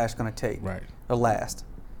backlash going to take Right. or last.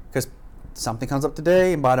 Because something comes up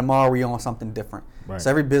today, and by tomorrow we're on something different. Right. So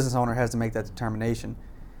every business owner has to make that determination.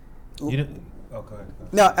 You didn't. Oh, go ahead.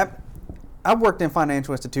 Now, I've worked in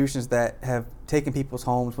financial institutions that have taken people's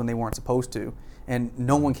homes when they weren't supposed to, and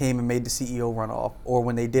no one came and made the CEO run off, or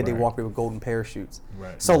when they did, they Right. walked away with golden parachutes.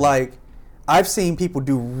 Right. So, like, I've seen people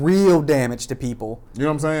do real damage to people, you know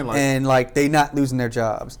what I'm saying? Like, and like they not losing their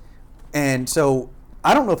jobs. And so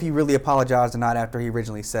I don't know if he really apologized or not after he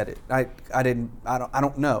originally said it. I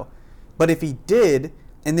don't know. But if he did,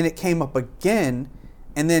 and then it came up again,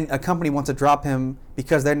 and then a company wants to drop him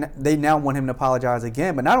because they now want him to apologize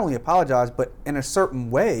again, but not only apologize, but in a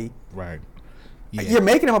certain way. Right. You're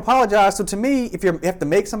making him apologize. So to me, if you have to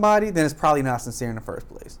make somebody, then it's probably not sincere in the first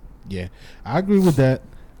place. Yeah, I agree with that.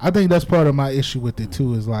 I think that's part of my issue with it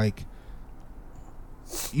too. Is like,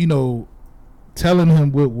 you know, telling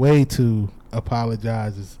him what way to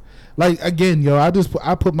apologize is like, again, yo,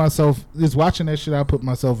 I put myself just watching that shit. I put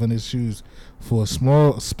myself in his shoes for a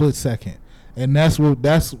small split second, and that's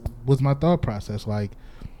was my thought process. Like,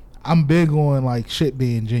 I'm big on like shit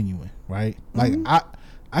being genuine, right? Like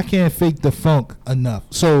I can't fake the funk enough.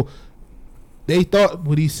 So they thought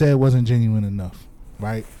what he said wasn't genuine enough,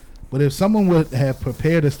 right? But if someone would have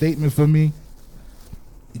prepared a statement for me,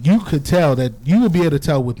 you could tell that you would be able to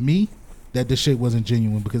tell with me that the shit wasn't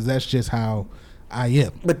genuine, because that's just how I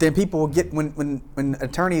am. But then people will get when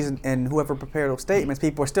attorneys and whoever prepared those statements,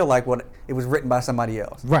 people are still like, "Well, it was written by somebody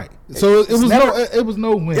else." Right. So it was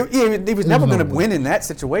no win. It was never going to win in that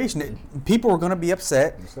situation. People were going to be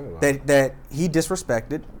upset that he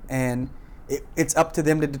disrespected, and it's up to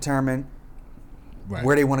them to determine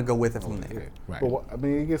where they want to go with it from there. Right. But I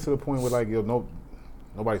mean, it gets to the point where like,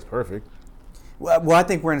 nobody's perfect. Well, I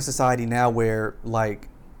think we're in a society now where like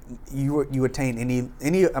you attain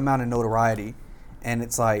any amount of notoriety, and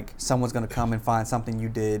it's like someone's going to come and find something you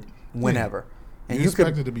did whenever, and you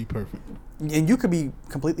expect it to be perfect, and you could be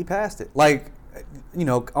completely past it. Like,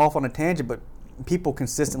 off on a tangent, but people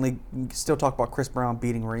consistently still talk about Chris Brown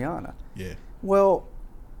beating Rihanna. Yeah. Well,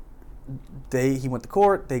 he went to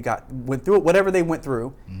court. They went through it, whatever they went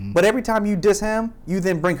through. Mm-hmm. But every time you diss him, you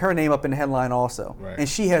then bring her name up in the headline also, and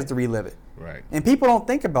she has to relive it. Right. And people don't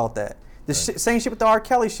think about that. Same shit with the R.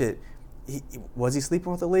 Kelly shit. Was he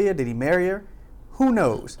sleeping with Aaliyah? Did he marry her? Who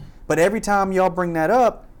knows? But every time y'all bring that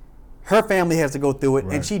up, her family has to go through it,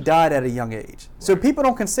 and she died at a young age. So people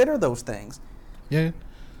don't consider those things. Yeah.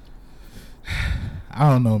 I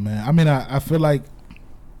don't know, man. I mean, I feel like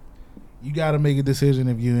you got to make a decision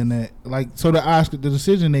if you're in that. Like, so the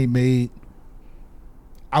decision they made,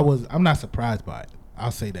 I'm not surprised by it.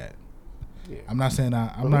 I'll say that. Yeah. I'm not saying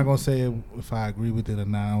I'm not gonna say if I agree with it or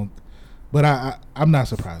not, but I'm not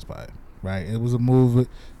surprised by it. Right? It was a move.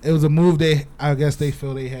 It was a move I guess they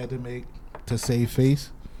feel they had to make to save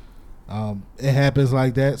face. It happens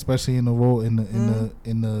like that, especially in the role in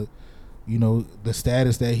the the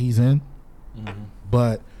status that he's in. Mm-hmm.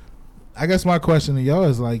 But I guess my question to y'all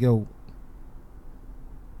is like, yo,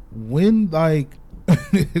 when like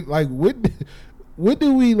when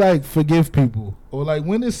do we like forgive people, or like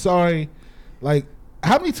when is sorry? Like,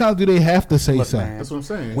 how many times do they have to say something? Man, that's what I'm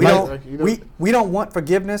saying. We don't want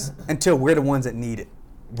forgiveness until we're the ones that need it.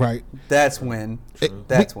 Right. That's when.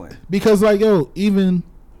 When. Because like, yo, even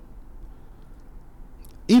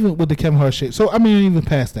with the Kevin Hart shit. So I mean, even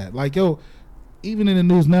past that, like, yo, even in the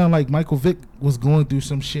news now, like Michael Vick was going through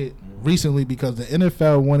some shit recently because the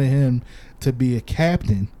NFL wanted him to be a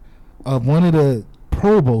captain of one of the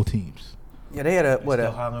Pro Bowl teams. Yeah, they had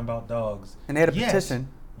still hollering about dogs, and they had a petition.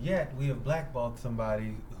 Yet we have blackballed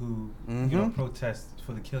somebody who protests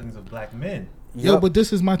for the killings of black men. Yo, but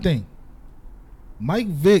this is my thing. Mike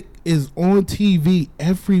Vick is on TV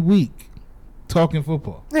every week talking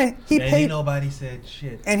football. Man, nobody said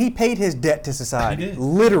shit. And he paid his debt to society. He did.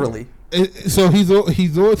 Literally. So he's on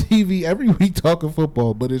TV every week talking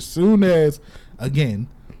football. But as soon as, again,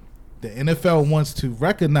 the NFL wants to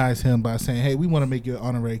recognize him by saying, hey, we want to make you an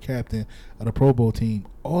honorary captain of the Pro Bowl team,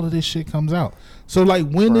 all of this shit comes out. So like,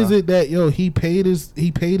 when is it that, yo, he paid his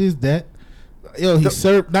debt? Yo, he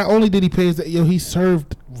served. Not only did he pay his debt, yo, he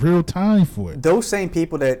served real time for it. Those same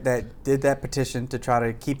people that did that petition to try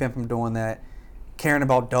to keep him from doing that, caring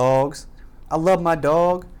about dogs. I love my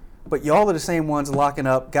dog, but y'all are the same ones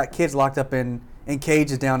got kids locked up in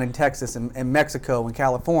cages down in Texas and Mexico and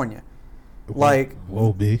California. Like,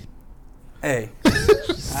 whoa, big. Hey,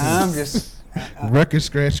 I'm just record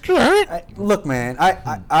scratch. Look, man,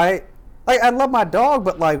 I love my dog,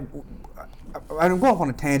 but like, I'm going off on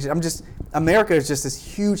a tangent. America is just this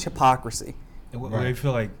huge hypocrisy. I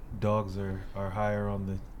feel like dogs are higher on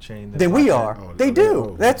the chain than we are. They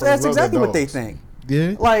do. That's exactly what they think.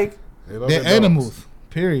 Yeah, like they're animals.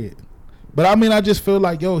 Period. But I mean, I just feel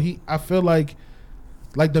like, yo, I feel like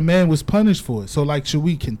the man was punished for it. So like, do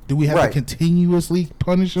we have to continuously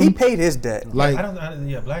punish him? He paid his debt. Like,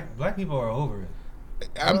 black people are over it.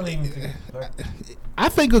 I don't even think. I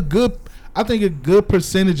think a good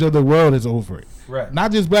percentage of the world is over it. Right.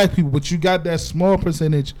 Not just black people, but you got that small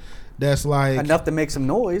percentage that's like enough to make some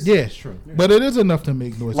noise. Yeah, it's true. Yeah. But it is enough to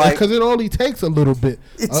make noise because it only takes a little bit,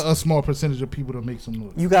 a small percentage of people to make some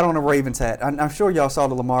noise. You got on a Ravens hat. I'm sure y'all saw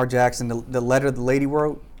the Lamar Jackson, the letter the lady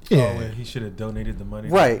wrote. Yeah, he should have donated the money.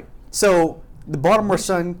 Right. So the Baltimore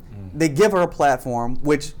Sun, they give her a platform,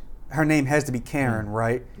 which her name has to be Karen,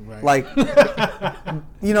 right? Like,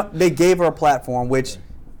 they gave her a platform, which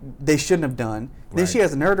they shouldn't have done. Then she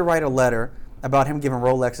has the nerve to write a letter about him giving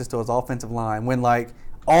Rolexes to his offensive line when, like,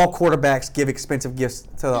 all quarterbacks give expensive gifts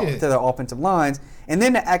to their offensive lines, and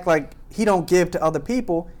then to act like he don't give to other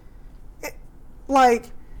people,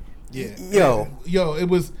 yo, it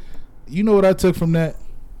was. You know what I took from that?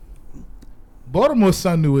 Baltimore's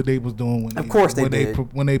son knew what they was doing when of course they did.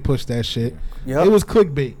 When they pushed that shit. Yep. It was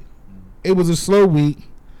clickbait. It was a slow week.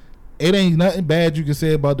 It ain't nothing bad you can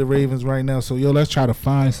say about the Ravens right now. So let's try to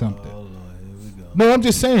find something. Oh Lord, here we go. No, I'm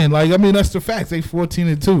just saying. Like, I mean, that's the facts. They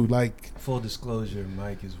 14-2. Like, full disclosure,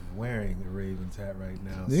 Mike is wearing a Ravens hat right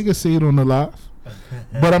now. you can see it on the live.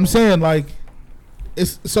 But I'm saying, like,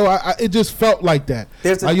 it's so it just felt like that.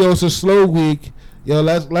 It's a slow week.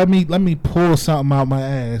 Let me pull something out my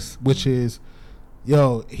ass, which is,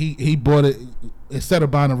 he bought it. Instead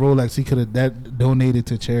of buying a Rolex, he could have donated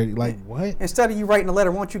to charity. Like, what? Instead of you writing a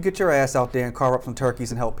letter, why don't you get your ass out there and carve up some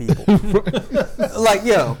turkeys and help people? Like,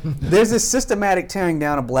 there's this systematic tearing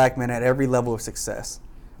down of black men at every level of success.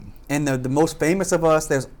 And the most famous of us,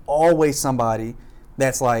 there's always somebody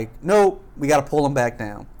that's like, nope, we got to pull them back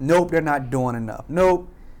down. Nope, they're not doing enough. Nope.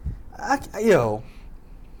 I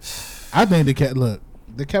think the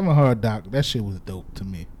Kevin Hart doc, that shit was dope to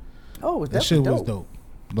me. Oh, that shit was dope.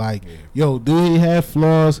 Like, do he have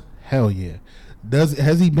flaws? Hell yeah.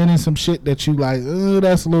 Has he been in some shit that you like,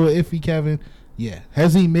 that's a little iffy, Kevin? Yeah.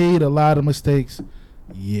 Has he made a lot of mistakes?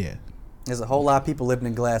 Yeah. There's a whole lot of people living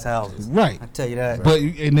in glass houses. Right. I tell you that. But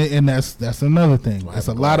and that's another thing. That's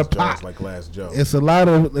a lot of pot. Like Glass Joe. It's a lot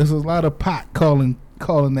of pot calling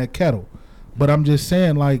that kettle. But I'm just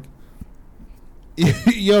saying, like,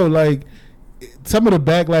 like, some of the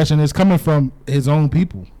backlash and it's coming from his own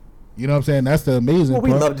people. You know what I'm saying? That's the amazing part.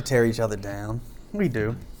 We love to tear each other down. We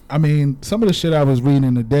do. I mean, some of the shit I was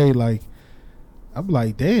reading today, like, I'm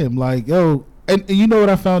like, damn, like, and you know what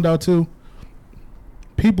I found out too?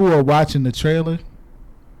 People are watching the trailer,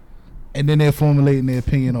 and then they're formulating their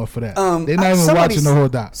opinion off of that. They're not even watching the whole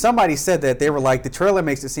doc. Somebody said that they were like, the trailer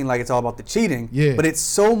makes it seem like it's all about the cheating, but it's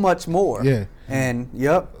so much more. Yeah. And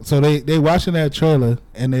so they watching that trailer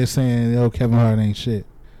and they're saying, Kevin Hart ain't shit.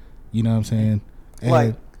 You know what I'm saying? And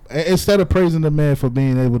like, instead of praising the man for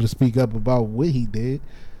being able to speak up about what he did,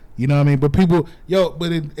 you know what I mean? But people,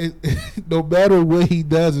 but it no matter what he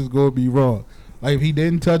does, is going to be wrong. Like, if he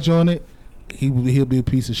didn't touch on it, he'll be a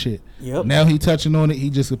piece of shit. Yep. Now he touching on it, he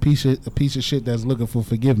just a piece of shit that's looking for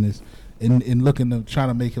forgiveness and looking to trying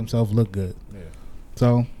to make himself look good. Yeah.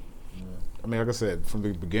 So, I mean, like I said from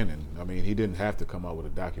the beginning, I mean, he didn't have to come out with a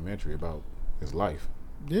documentary about his life.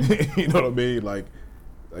 Yeah. You know what I mean? Like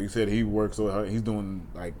you said, he works so hard. He's doing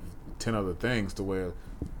like 10 other things to where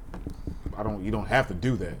you don't have to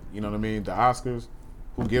do that. You know what I mean? The Oscars,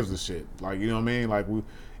 who gives a shit? Like, you know what I mean? Like,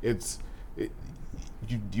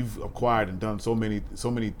 you've acquired and done so many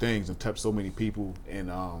things and touched so many people in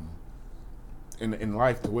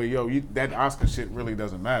life to where that Oscar shit really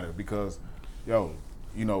doesn't matter because your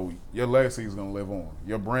legacy is gonna live on.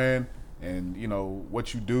 Your brand and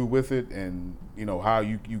what you do with it and how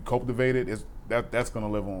you cultivate it that's gonna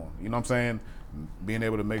live on. You know what I'm saying? Being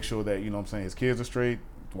able to make sure that his kids are straight,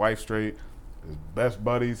 his wife's straight, his best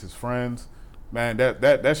buddies, his friends. Man,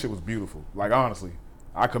 that shit was beautiful. Like, honestly,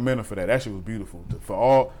 I commend him for that. That shit was beautiful.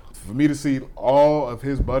 For me to see all of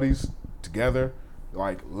his buddies together,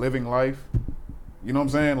 like living life. You know what I'm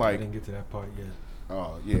saying? Like, I didn't get to that part yet.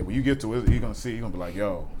 Oh yeah, when you get to it, you're gonna be like,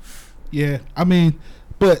 yo. Yeah, I mean,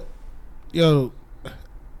 but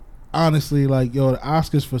honestly, like, the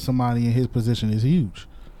Oscars for somebody in his position is huge.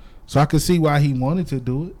 So I could see why he wanted to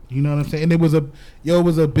do it. You know what I'm saying? And it was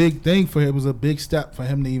a big thing for him. It was a big step for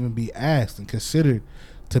him to even be asked and considered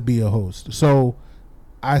to be a host. So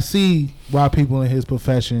I see why people in his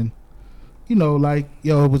profession, it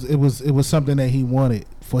was something that he wanted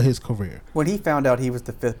for his career. When he found out he was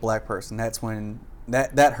the 5th black person, that's when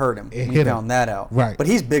that hurt him. He found that out. Right. But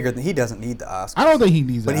he's bigger than he doesn't need the Oscars. I don't think he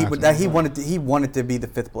needs the Oscars. But he wanted to be the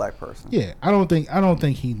 5th black person. Yeah, I don't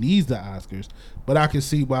think he needs the Oscars, but I can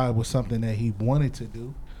see why it was something that he wanted to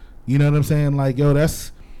do. You know what I'm saying? Like,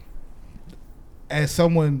 that's, as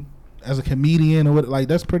someone, as a comedian or what, like,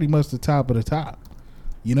 that's pretty much the top of the top.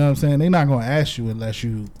 You know what I'm saying? They're not gonna ask you unless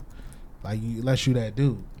you that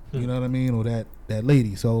dude. You know what I mean, or that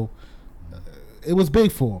lady. So it was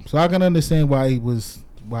big for him. So I can understand why he was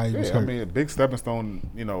hurt. I mean, a big stepping stone,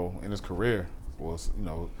 in his career was,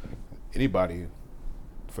 anybody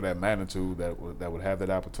for that magnitude that would have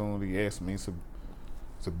that opportunity. Yes, I mean, it's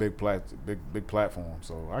a big platform.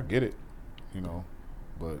 So I get it,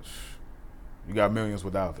 but you got millions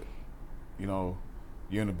without it.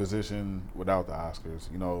 You're in a position without the Oscars.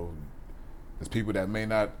 There's people that may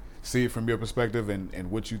not see it from your perspective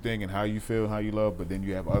and what you think and how you feel, how you love, but then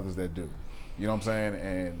you have others that do. You know what I'm saying?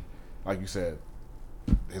 And like you said,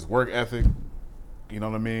 his work ethic, you know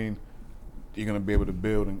what I mean, you're gonna be able to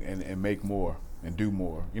build and make more and do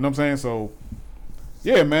more. You know what I'm saying? So,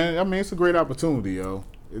 yeah, man. I mean, it's a great opportunity, yo.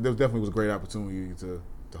 It definitely was a great opportunity to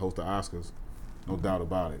host the Oscars, no doubt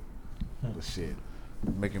about it. But shit,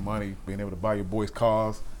 making money, being able to buy your boys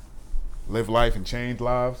cars, live life and change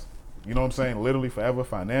lives. You know what I'm saying? Literally forever,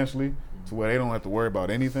 financially, to where they don't have to worry about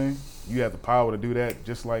anything. You have the power to do that,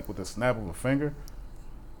 just like with the snap of a finger.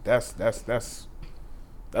 That's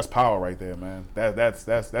power right there, man.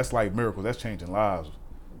 That's like miracles. That's changing lives.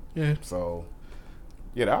 Yeah. So,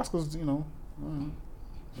 yeah, the Oscars, you know,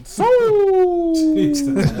 so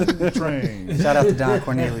train. Shout out to Don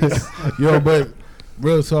Cornelius. Yo, but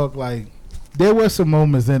real talk, like there were some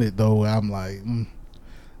moments in it though where I'm like,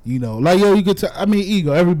 you know, like yo, you could I mean,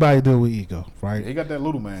 ego. Everybody deal with ego, right? He got that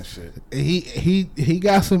little man shit. He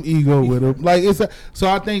got some ego with him. Like so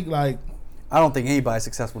I think like. I don't think anybody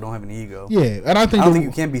successful don't have an ego. Yeah, and I think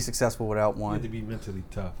you can be successful without You one. have to be mentally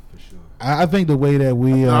tough for sure. I think the way that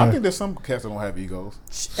we No, I think there's some cats that don't have egos.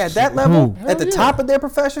 At that level, Who? at the Hell top yeah. of their At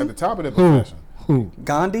profession, the top of their who profession. who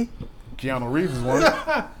Gandhi. Keanu Reeves is one.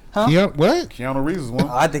 Huh? yeah, what? Keanu Reeves is one.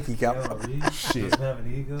 I think he got. Keanu Reeves Shit. doesn't have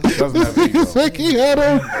an ego. Doesn't have an ego. It's like he had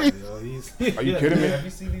a Are you kidding me? Have you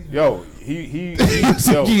seen these? Yo,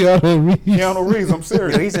 yo, Keanu Reeves. Keanu Reeves, I'm Yo,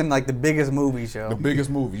 serious. he's in like the biggest movies, yo. The biggest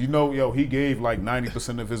movie. You know, yo, he gave like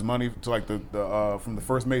 90% of his money to like the from the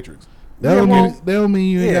first Matrix. That don't well, mean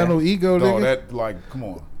you ain't yeah. got no ego, Dog, nigga. that like, come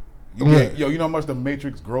on. Yeah. Yo, you know how much the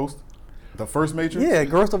Matrix grossed? The first Matrix? Yeah, it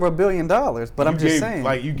grossed over $1 billion. But I'm just saying.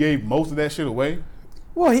 Like, you gave most of that shit away?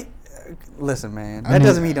 Well, he listen, man. I That need-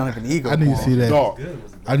 doesn't mean he don't have an ego. I need to see that. Dog, Good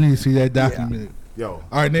was it? I need to see that document. yo. All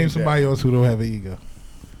right, name think somebody that- else who don't have an ego.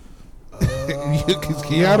 Because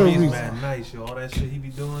Keanu He's Reeves. mad nice, yo. All that shit he be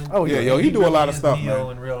doing. Oh, Yeah, yeah. yo, he do a lot of is stuff, Neo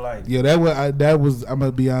man. in real life. Yeah, that was. I'm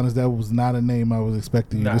gonna be honest. That was not a name I was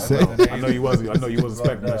expecting you Nah, to say. it wasn't. I know you wasn't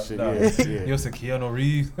expecting that shit. Nah. Yeah, Yo, said Keanu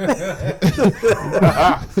Reeves.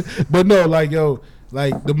 But no, like yo,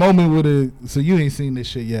 like the moment with the. So you ain't seen this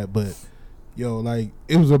shit yet, but yo, like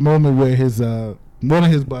it was a moment where his one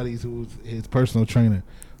of his buddies, who was his personal trainer,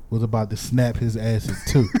 was about to snap his ass in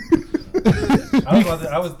two.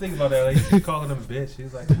 I was thinking about that. Like, he calling him bitch.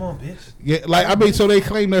 He's like, "Come on, bitch." Yeah, like I mean, so they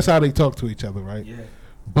claim that's how they talk to each other, right? Yeah.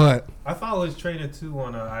 But I follow his trainer too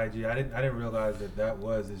on IG. I didn't realize that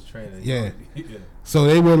was his trainer. Yeah. Yeah. so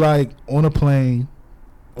they were like on a plane,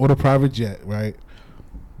 on a private jet, right?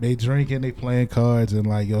 They drinking, they playing cards, and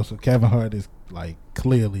like yo, so Kevin Hart is like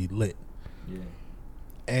clearly lit, Yeah.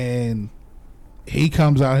 and he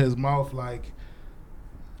comes out his mouth like,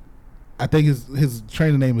 I think his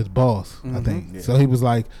trainer name is Boss. I Mhm. think Yeah. so. He was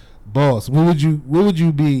like, "Boss, where would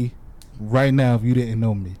you be right now if you didn't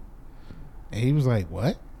know me?" And he was like,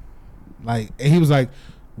 "What?" Like, and he was like,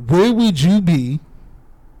 "Where would you be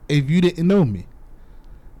if you didn't know me?"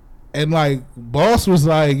 And like, Boss was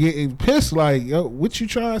like getting pissed, like, "Yo, what you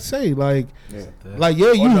trying to say?" Like, yeah. yeah, Oh,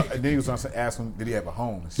 you. no, and then he was trying to ask him, did he have a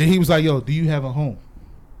home? Then he was like, "Yo, do you have a home?"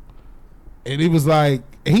 And he was like,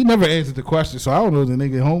 he never answered the question, so I don't know if the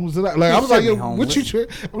nigga homeless or not. Like, He I was like, should "Yo, be what homeless. you?"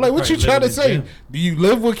 I'm like, "What you Probably trying to live in say? the gym. Do you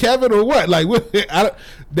live with Kevin or what?" Like, what?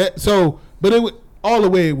 But it was all the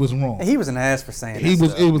way it was wrong. And he was an ass for saying He that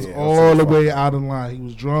was. stuff. It was Yeah, all the that's way fucked out of line. He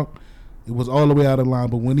was drunk. It was all the way out of line.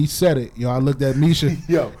 But when he said it, yo, I looked at Misha.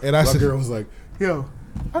 Yo, and I my said, girl was like, yo,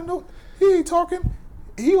 I know he ain't talking.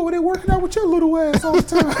 He over there working out with your little ass all the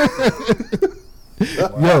time.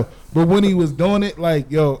 Yo, but when he was doing it,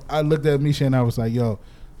 like, yo, I looked at Misha and I was like, yo,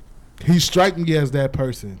 he's striking me as that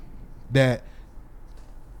person that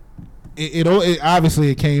it obviously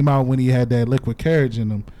it came out when he had that liquid courage in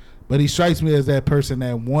him, but he strikes me as that person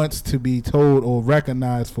that wants to be told or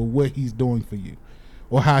recognized for what he's doing for you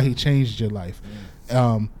or how he changed your life.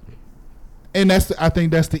 And I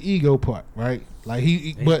think that's the ego part, right? Like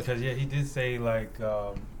but because he did say like,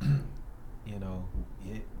 you know,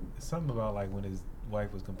 something about like when his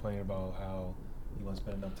wife was complaining about how he wasn't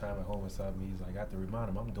spending enough time at home and stuff. He's like, I have to remind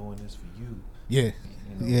him, I'm doing this for you. yeah. You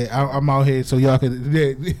know? Yeah, I'm out here so y'all could.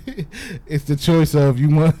 Yeah, it's the choice of you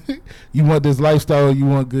want this lifestyle or you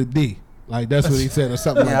want good D. Like that's what he said or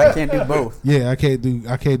something. Yeah, like I that. can't do both. Yeah, I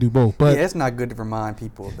can't do both. But Yeah, it's not good to remind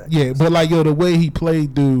people of that. yeah, but like yo, the way he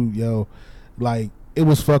played, dude, yo, like it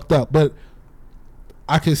was fucked up. But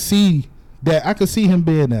I could see that. I could see him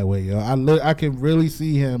being that way, yo. I can really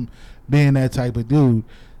see him being that type of dude.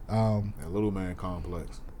 That little man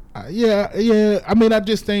complex. Yeah. I mean, I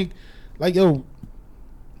just think, like, yo,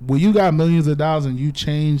 when you got millions of dollars and you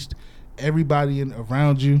changed everybody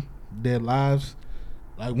around you, their lives.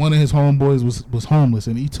 Like one of his homeboys was homeless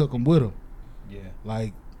and he took him with him. Yeah.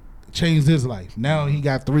 Like changed his life. Now he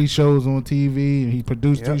got 3 shows on TV, and he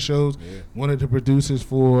produced 3 shows. Yeah. One of the producers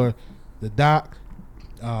for the doc.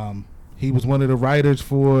 He was one of the writers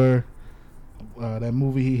for that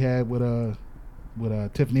movie he had with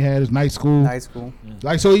Tiffany Haddish, Night School. Night School.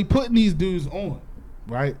 Like, so he putting these dudes on,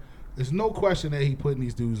 right? There's no question that he putting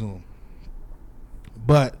these dudes on.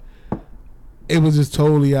 But it was just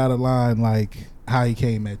totally out of line, like how he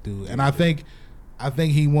came at dude. And I think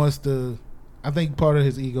he wants to. I think part of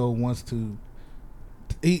his ego wants to.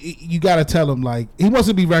 You got to tell him, like, he wants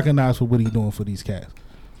to be recognized for what he's doing for these cats.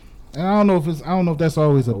 And I don't know if that's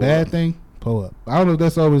always a bad thing. Pull up. I don't know if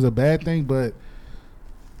that's always a bad thing, but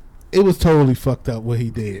it was totally fucked up what he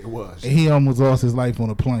did. It was. And he almost lost his life on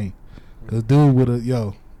a plane. Cause dude would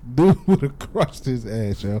have crushed his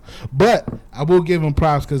ass, yo. But I will give him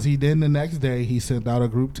props because he then the next day he sent out a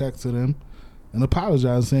group text to them and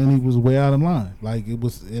apologized, saying he was way out of line. Like it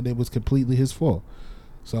was completely his fault.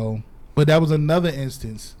 So, but that was another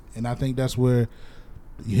instance, and I think that's where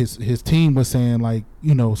his team was saying, like,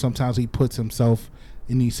 you know, sometimes he puts himself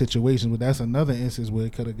in these situations. But that's another instance where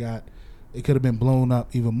it could have been blown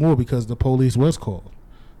up even more because the police was called.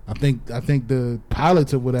 I think the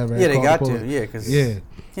pilots or whatever. Yeah, they got the to. Yeah, because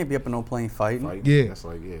can't be up in no plane fighting. Yeah, that's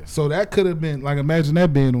like So that could have been like, imagine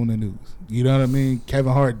that being on the news. You know what I mean?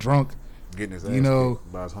 Kevin Hart drunk, getting his ass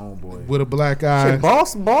kicked by his homeboy with a black eye. Shit,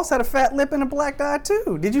 Boss had a fat lip and a black eye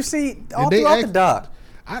too. Did you see all throughout the doc?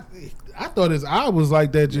 I thought his eye was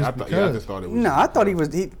like that just because. I just thought it was. No, I thought he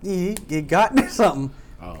got into something.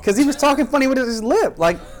 Because he was talking funny with his lip.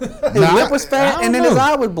 Like, his lip was fat and then his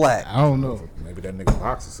eye was black. I don't know. Maybe that nigga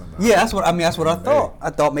boxes somebody. Yeah, that's what I thought. I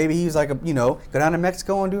thought maybe he was like, go down to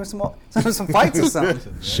Mexico and do some fights or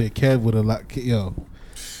something. Shit, Kev with a lot. Yo.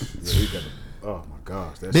 Oh, my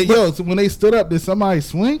gosh. So when they stood up, did somebody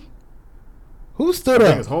swing? Who stood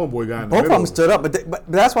up? His homeboy got in the Both of middle them stood up, but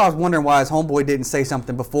that's why I was wondering why his homeboy didn't say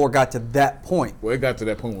something before it got to that point. Well, it got to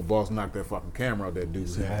that point when Boss knocked that fucking camera out that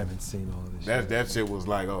dude's I head. haven't seen all of this. That shit was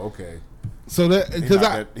like, oh, okay. So that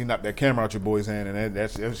because he knocked that camera out your boy's hand, and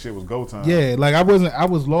that shit was go time. Yeah, like I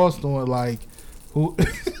was lost on like who.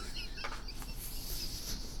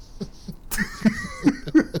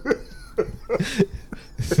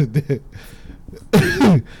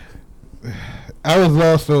 I was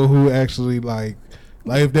lost on who actually like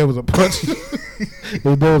if there was a punch,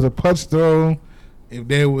 if there was a punch thrown, if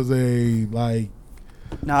there was a like.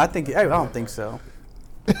 No, I don't think so.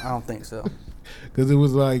 I don't think so. Because it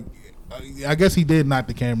was like, I guess he did knock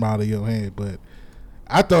the camera out of your hand, but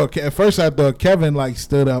I thought at first Kevin like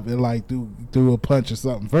stood up and like threw a punch or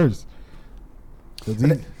something first.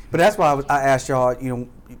 But that's why I asked y'all,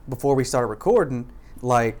 before we started recording,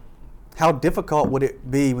 like, how difficult would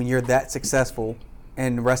it be when you're that successful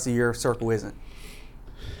and the rest of your circle isn't?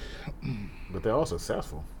 But they're all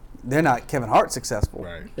successful. They're not Kevin Hart successful.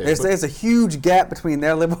 Right. Yeah, there's a huge gap between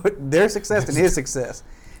their success and his success.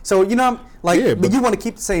 So, but you want to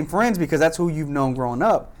keep the same friends because that's who you've known growing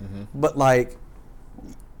up. Mm-hmm. But, like,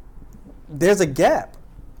 there's a gap.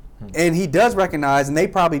 Mm-hmm. And he does recognize, and they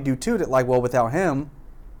probably do too, that, like, well, without him,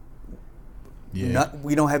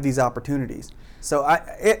 we don't have these opportunities. So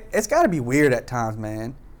it's got to be weird at times,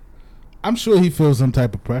 man. I'm sure he feels some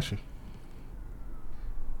type of pressure.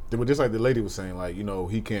 Just like the lady was saying, like,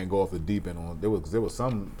 he can't go off the deep end on. There was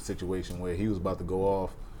some situation where he was about to go off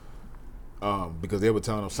because they were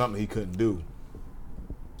telling him something he couldn't do,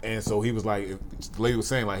 and so he was like, the lady was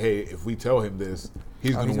saying, like, hey, if we tell him this,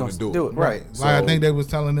 he's gonna want to do it. Right. So, I think they was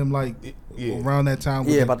telling him like around that time.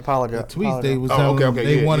 With about the apology. The tweets they was telling him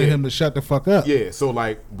they wanted him to shut the fuck up. Yeah. So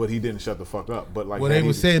like, but he didn't shut the fuck up. But like, well, they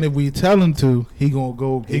were saying if we tell him to, he gonna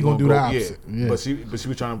go. He gonna do the opposite. Yeah. But she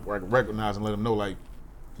was trying to like recognize and let him know, like,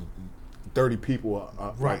 30 people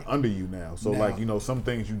are like under you now. So like, some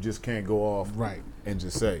things you just can't go off and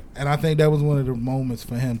just say. And I think that was one of the moments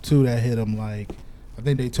for him too that hit him. Like, I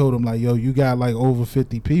think they told him like, yo, you got like over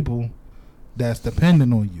 50 people that's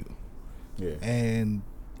depending on you. Yeah. And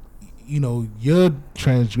your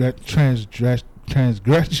transgressions. Man,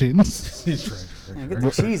 get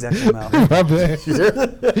the cheese out your mouth.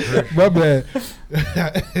 My bad.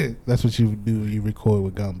 That's what you do when you record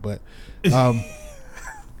with gum. But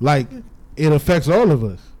like, it affects all of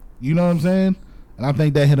us. You know what I'm saying? And I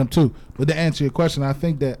think that hit him too. But to answer your question, I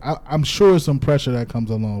think that I'm sure some pressure that comes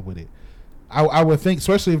along with it. I would think,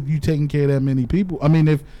 especially if you taking care of that many people. I mean,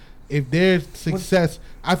 if their success,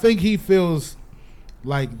 I think he feels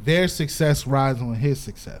like their success rides on his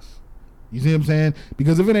success. You see what I'm saying?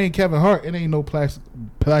 Because if it ain't Kevin Hart, it ain't no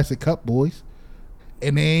plastic cup boys,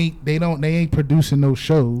 and they ain't producing those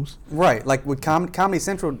shows. Right. Like with Comedy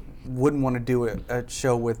Central wouldn't want to do a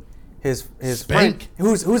show with his Spank. friend,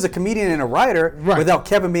 who's a comedian and a writer, Right. without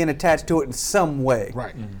Kevin being attached to it in some way.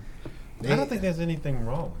 Right. I don't think there's anything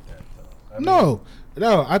wrong with that, though. I mean,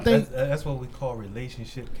 No, I think that's what we call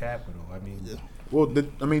relationship capital. I mean, Well, the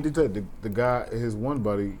guy, his one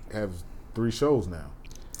buddy, has 3 shows now.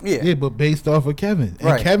 Yeah. but based off of Kevin, and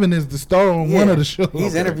Right. Kevin is the star on one of the shows.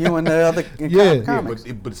 He's interviewing the other Yeah. comics.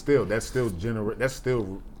 But still, that's still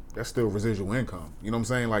residual income. You know what I'm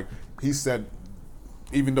saying? Like he said,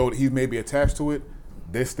 even though he may be attached to it,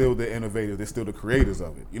 they're still the innovators. They're still the creators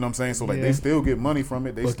of it. You know what I'm saying? So like Yeah. they still get money from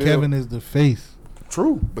it. They But still Kevin is the face.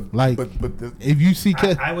 true. But Like, but If you see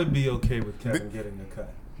Kevin, I would be okay with Kevin getting the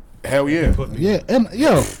cut. hell yeah. Put me yeah, and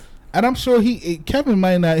and I'm sure Kevin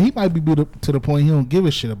might not. He might be to the point he don't give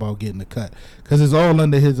a shit about getting the cut because it's all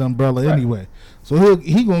under his umbrella anyway. So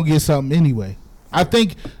he gonna get something anyway. I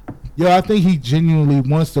think he genuinely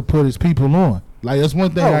wants to put his people on. Like that's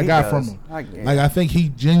one thing I got from him. I think he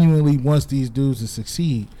genuinely wants these dudes to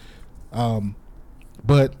succeed.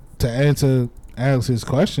 But to answer Alex's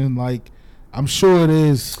question, like I'm sure it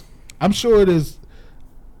is. I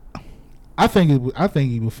think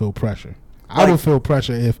he would feel pressure. I would feel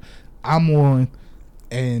pressure if I'm on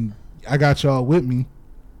and I got y'all with me,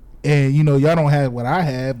 and y'all don't have what I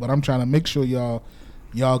have, but I'm trying to make sure y'all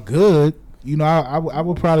good. I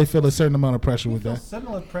would probably feel a certain amount of pressure with that.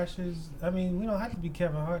 Similar pressures. I mean, we don't have to be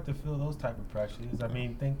Kevin Hart to feel those type of pressures. I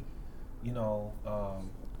mean,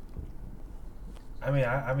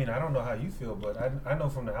 I don't know how you feel, but I know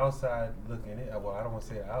from the outside looking in. Well, I don't want to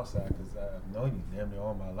say outside because I've known you damn near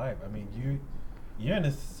all my life. I mean, you're in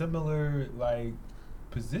a similar like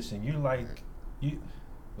position. You're like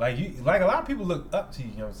a lot of people look up to you.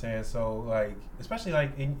 You know what I'm saying? So like, especially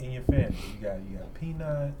like in your family, you got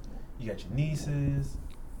Peanut, you got your nieces.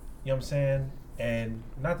 You know what I'm saying? And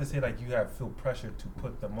not to say like you feel pressure to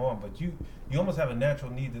put them on, but you almost have a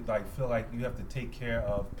natural need to like feel like you have to take care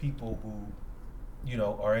of people who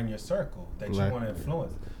are in your circle that you want to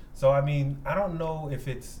influence. So I mean, I don't know if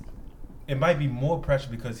it might be more pressure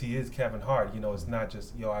because he is Kevin Hart. It's not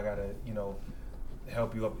just I gotta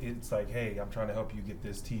help you up. It's like, hey, I'm trying to help you get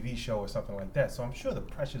this TV show or something like that. So I'm sure the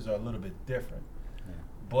pressures are a little bit different.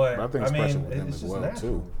 But I think it's pressure with them as well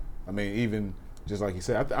too. I mean, even just like you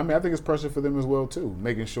said, I think it's pressure for them as well too,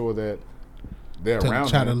 making sure that they're around.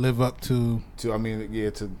 Try to live up to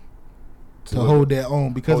to hold their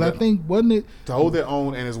own, because I think wasn't it to hold their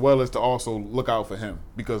own, and as well as to also look out for him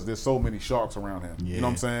because there's so many sharks around him. Yeah. You know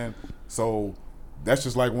what I'm saying? So that's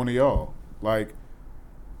just like one of y'all. Like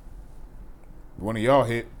one of y'all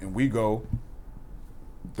hit and we go.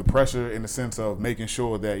 The pressure in the sense of making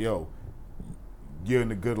sure that you're in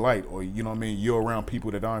the good light, or you're around people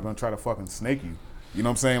that aren't gonna try to fucking snake you. You know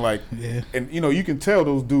what I'm saying? Like, and you can tell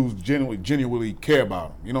those dudes genuinely care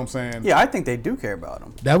about him. You know what I'm saying? Yeah, I think they do care about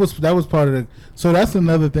him. That was part of the. So that's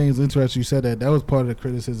another thing. It's interesting you said that. That was part of the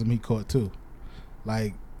criticism he caught too.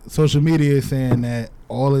 Like social media is saying that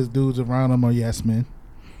all his dudes around him are yes men,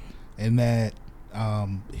 and that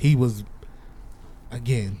he was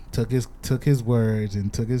again took his words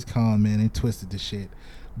and took his comment and twisted the shit.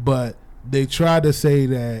 But they tried to say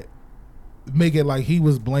that. Make it like he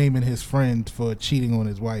was blaming his friend for cheating on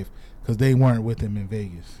his wife because they weren't with him in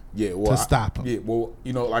Vegas. Yeah, well, to stop him. Yeah, well,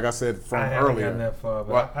 like I said from I earlier. haven't gotten that far,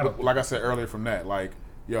 but like I said earlier from that, like,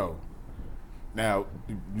 now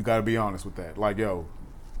you got to be honest with that. Like, you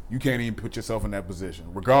can't even put yourself in that position,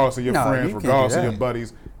 regardless of your friends, regardless of your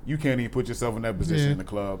buddies. You can't even put yourself in that position in the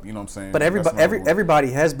club. You know what I'm saying? But everybody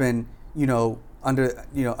has been, under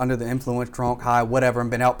the influence, drunk, high, whatever, and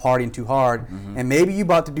been out partying too hard, and maybe you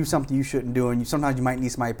about to do something you shouldn't do, and sometimes you might need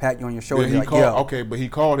somebody to pat you on your shoulder. But he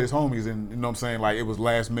called his homies, and you know what I'm saying, like it was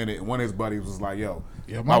last minute, and one of his buddies was like, "Yo,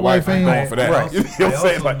 my wife ain't going for that." Right. I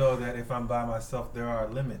also know that if I'm by myself, there are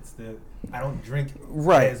limits. That I don't drink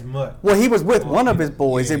as much. Well, he was with one of his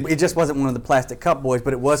boys. It just wasn't one of the plastic cup boys,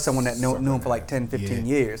 but it was someone that knew him for like 10, 15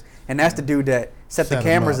 years, and that's the dude that set the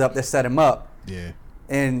cameras up, that set him up. Yeah.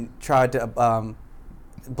 And tried to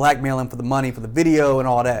blackmail him for the money for the video and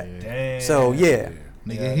all that. Damn. So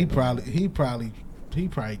nigga, he probably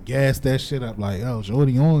gassed that shit up like, "Oh,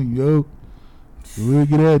 Shorty on you, yo. We'll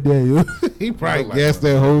get out there, yo." He probably gassed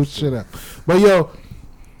that whole shit up. But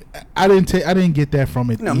I didn't get that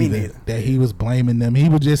from it either. Me neither. That he was blaming them. He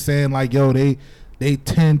was just saying like, "Yo, they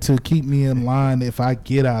tend to keep me in line if I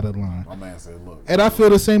get out of line." My man said, "Look," and I feel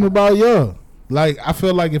the same about y'all. Like I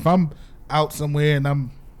feel like if I'm out somewhere and I'm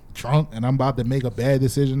drunk and I'm about to make a bad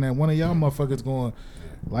decision, that one of y'all motherfuckers going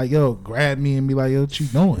like, yo, grab me and be like, yo, what you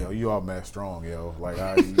doing? Yo, you all mad strong, yo. Like,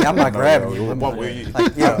 Yeah, I'm not grabbing you.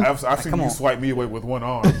 Like, I've seen you swipe me away with one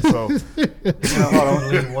arm. So, I'm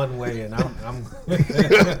lean one way, and I'm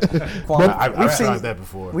I've tried that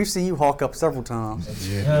before. We've seen you hawk up several times.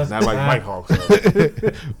 Yeah, not like Mike Hawk.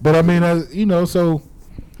 So. But I mean, you know, so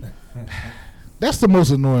that's the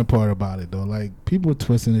most annoying part about it, though. Like, people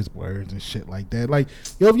twisting his words and shit like that. Like,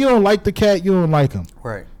 yo, if you don't like the cat, you don't like him.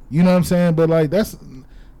 Right. You know what I'm saying? But like,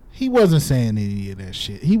 he wasn't saying any of that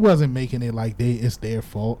shit. He wasn't making it like it's their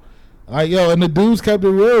fault. Like, yo, and the dudes kept it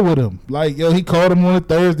real with him. Like, yo, he called him on a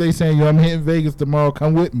Thursday saying, yo, I'm hitting Vegas tomorrow.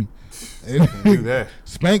 Come with me. And do that.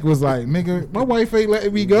 Spank was like, nigga, my wife ain't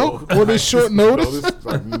letting me go on this short notice.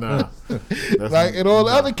 Like, nah. Like, and all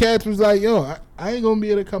the other cats was like, yo, I ain't gonna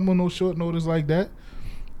be able to come on no short notice like that.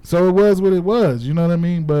 So it was what it was, you know what I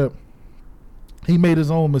mean? But he made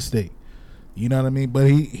his own mistake. You know what I mean? But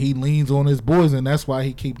he leans on his boys, and that's why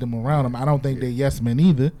he keep them around him. I don't think they're yes men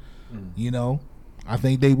either. You know, I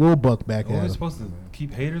think they will buck back at We're him. supposed to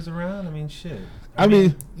keep haters around. I mean, shit. I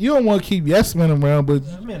mean, you don't want to keep yes men around, but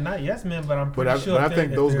I mean, not yes men, but I'm pretty sure. But I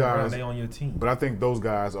think those guys, they on your team. But I think those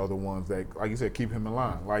guys are the ones that, like you said, keep him in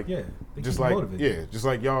line. Like, yeah, just like just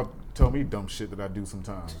like y'all tell me dumb shit that I do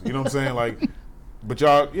sometimes. You know what I'm saying? Like, but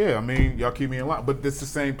y'all, I mean, y'all keep me in line. But it's the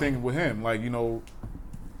same thing with him. Like, you know.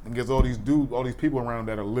 And gets all these people around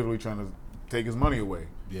that are literally trying to take his money away,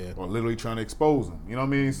 or literally trying to expose him. You know what I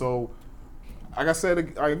mean? So, like I said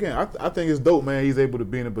again, I think it's dope, man. He's able to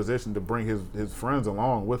be in a position to bring his friends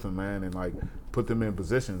along with him, man, and like put them in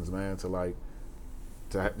positions, man, to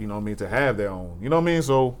you know what I mean, to have their own. You know what I mean?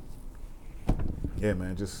 So, yeah,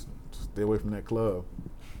 man, just stay away from that club.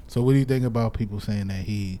 So, what do you think about people saying that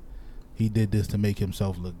he did this to make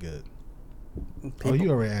himself look good? Oh, you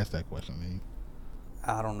already asked that question, man.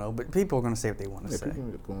 I don't know, but people are going to say what they want to say.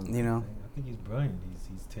 You know? I think he's brilliant.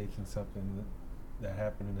 He's taking something that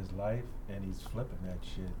happened in his life and he's flipping that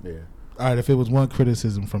shit. Yeah. All right, if it was one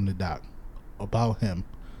criticism from the doc about him,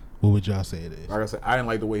 what would y'all say it is? Like I said, I didn't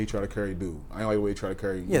like the way he tried to carry dude. I didn't like the way he tried to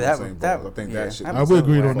carry. Yeah, I think that shit. I would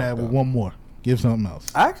agree on that with one more. Give something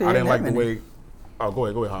else. I didn't like the way. Oh, go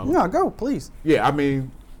ahead, Holland. No, go, please. Yeah, I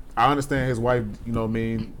mean, I understand his wife. You know what I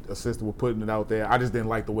mean? A sister was putting it out there. I just didn't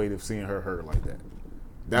like the way of seeing her hurt like that.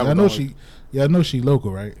 I know she local,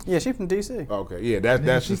 right? Yeah, she from DC. Okay, yeah,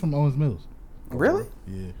 that's she's from Owens Mills. Really?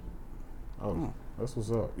 Yeah. Oh, that's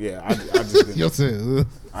what's up. Yeah, I just didn't.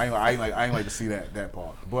 I ain't like to see that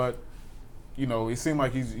part. But you know, it seemed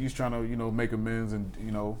like he's trying to, you know, make amends and,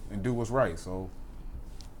 you know, and do what's right. So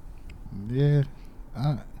yeah,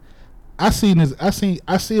 I see a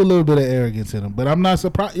little bit of arrogance in him, but I'm not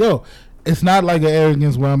surprised. Yo, it's not like an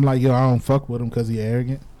arrogance where I'm like, yo, I don't fuck with him because he's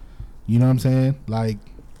arrogant. You know what I'm saying? Like,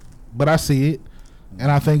 but I see it,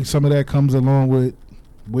 and I think some of that comes along with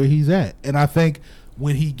where he's at. And I think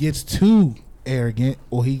when he gets too arrogant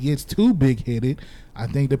or he gets too big headed, I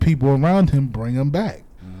think the people around him bring him back.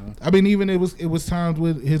 Mm-hmm. I mean, even it was times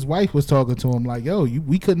when his wife was talking to him like, "Yo,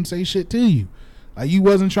 we couldn't say shit to you, like you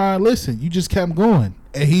wasn't trying to listen. You just kept going."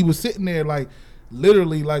 And he was sitting there like,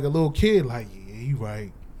 literally like a little kid, like, "Yeah, you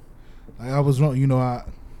right. Like I was wrong. You know,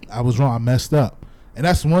 I was wrong. I messed up." And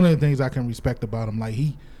that's one of the things I can respect about him. Like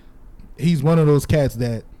he's one of those cats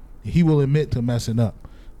that he will admit to messing up.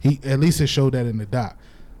 He at least it showed that in the doc.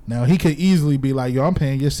 Now he could easily be like, "Yo, I'm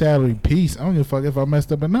paying your salary. Peace. I don't give a fuck if I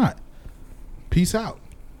messed up or not. Peace out."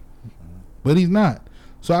 But he's not.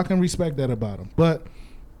 So I can respect that about him. But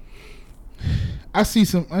I see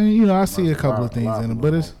I see a couple of things in him.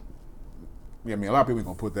 But it's yeah, I mean, a lot of people are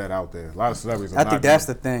gonna put that out there. A lot of celebrities. I think that's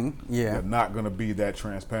the thing. Yeah, they're not gonna be that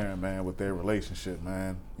transparent, man, with their relationship,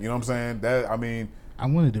 man. You know what I'm saying? That I mean, I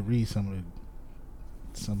wanted to read some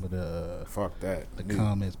of the fuck that the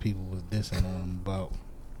comments people was dissing on him about.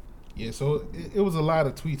 Yeah, so it was a lot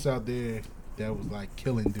of tweets out there that was like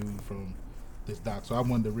killing dude from this doc. So I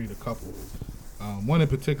wanted to read a couple. One in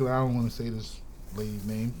particular, I don't want to say this lady's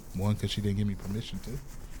name. One, because she didn't give me permission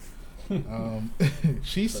to.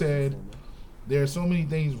 She said, "There are so many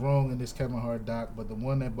things wrong in this Kevin Hart doc, but the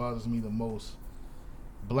one that bothers me the most,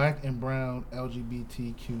 black and brown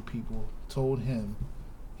LGBTQ people told him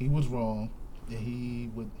he was wrong and he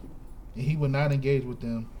would not engage with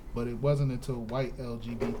them, but it wasn't until white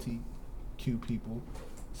LGBTQ people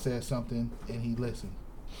said something and he listened.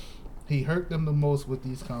 He hurt them the most with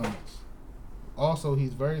these comments. Also,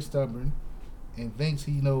 he's very stubborn and thinks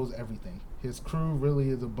he knows everything. His crew really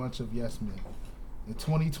is a bunch of yes men. In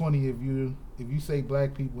 2020, if you say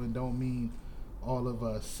black people and don't mean all of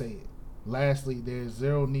us, say it. Lastly, there's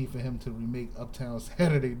zero need for him to remake Uptown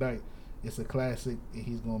Saturday Night. It's a classic, and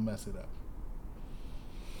he's gonna mess it up."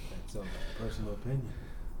 That's a personal opinion.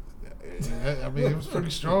 I mean, it was pretty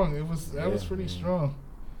strong. That was pretty strong.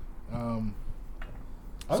 I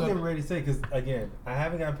was getting ready to say, because again, I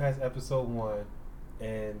haven't gotten past episode 1,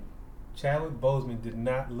 and Chadwick Boseman did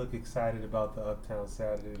not look excited about the Uptown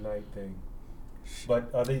Saturday Night thing.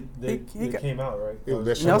 But they came out, right? It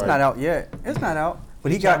was No, it's not out yet. It's not out.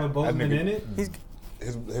 But he got Chadwick Boseman in it.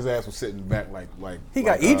 his ass was sitting back like he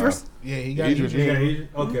got Idris. Yeah, he got Idris. Idris.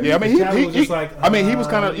 Okay. Yeah, I mean, Chadwick was just like, I mean, he was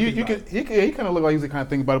kind of. he He kind of looked like he was kind of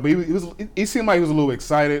thinking about it, but he seemed like he was a little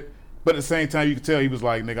excited. But at the same time, you could tell he was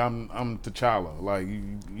like, "Nigga, I'm T'Challa." Like,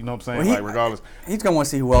 you know what I'm saying? Well, like, regardless, He's gonna want to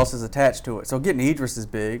see who else is attached to it. So getting Idris is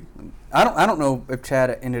big. I don't know if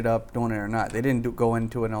Chad ended up doing it or not. They didn't go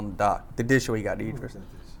into it on the doc. They did show he got Idris.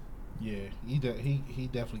 Yeah, he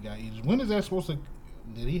definitely got Idris. When is that supposed to?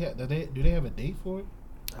 Do they have a date for it?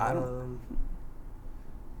 I don't.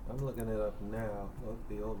 I'm looking it up now. Oh,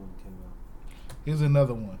 the old one came out. Here's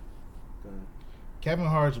another one. Go ahead. Kevin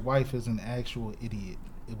Hart's wife is an actual idiot.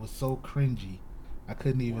 It was so cringy, I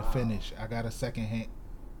couldn't even finish. I got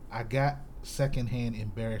secondhand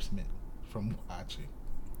embarrassment from watching.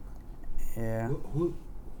 Yeah. Who?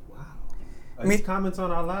 Wow. Are these comments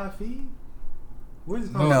on our live feed? Where's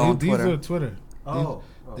the comments? No, these Twitter. are Twitter. Oh.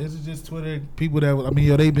 This is just Twitter people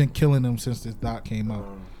that they've been killing them since this doc came out.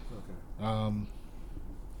 Okay.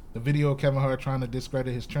 The video of Kevin Hart trying to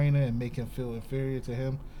discredit his trainer and make him feel inferior to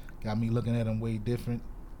him got me looking at him way different.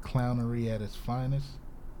 Clownery at its finest.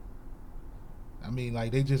 I mean,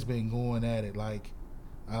 like, they just been going at it. Like,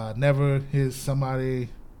 never his somebody.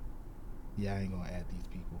 Yeah, I ain't gonna add these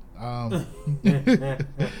people.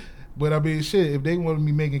 But I mean, shit. If they want to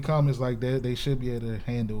be making comments like that, they should be able to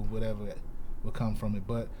handle whatever will come from it.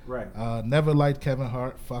 But right. Never liked Kevin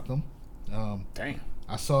Hart. Fuck him. damn.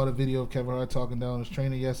 I saw the video of Kevin Hart talking down his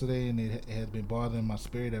trainer yesterday, and it has been bothering my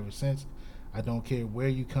spirit ever since. I don't care where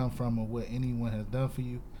you come from or what anyone has done for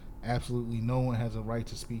you. Absolutely no one has a right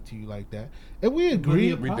to speak to you like that. And we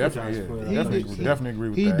agree. We definitely agree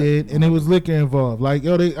with that. He did, and it was liquor involved. Like,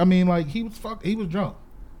 yo, he was drunk.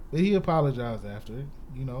 But he apologized after it,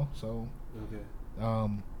 you know, so. Okay.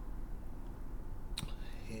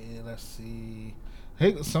 Yeah, let's see.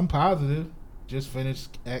 Hey, some positive. Just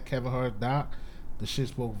finished at Kevin Hart doc. The shit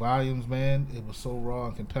spoke volumes, man. It was so raw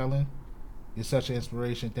and compelling. You're such an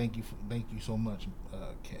inspiration. Thank you so much,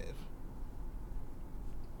 Kev.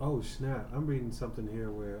 Oh snap! I'm reading something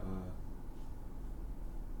here where.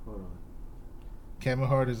 Hold on. Kevin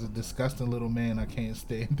Hart is a disgusting little man. I can't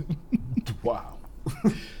stand him. Wow.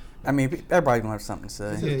 I mean, everybody's gonna have something to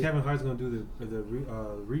It say. says Kevin Hart's gonna do the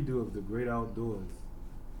redo of The Great Outdoors.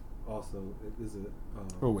 Also, it is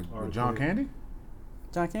a. With John Candy?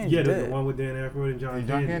 John Candy. Yeah, did. the one with Dan Aykroyd and John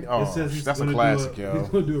Candy. Oh, it says he's that's a gonna classic, do yo. He's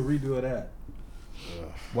gonna do a redo of that.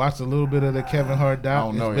 Watched a little bit of the Kevin Hart I doc.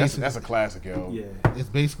 don't know. It's That's a classic, yo. Yeah. It's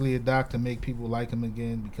basically a doc to make people like him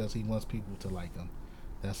again because he wants people to like him.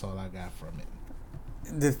 That's all I got from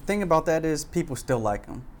it. The thing about that is people still like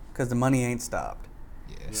him because the money ain't stopped.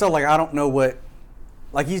 Yeah. So like I don't know what,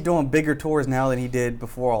 like he's doing bigger tours now than he did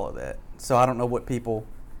before all of that. So I don't know what people.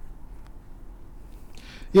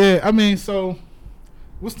 Yeah, I mean, so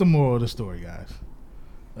what's the moral of the story, guys?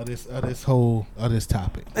 Of this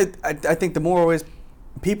topic. I think the moral is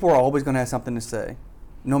people are always going to have something to say,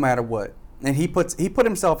 no matter what. And he put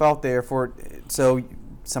himself out there so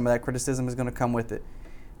some of that criticism is going to come with it.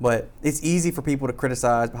 But it's easy for people to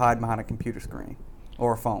criticize hide behind a computer screen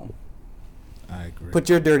or a phone. I agree. Put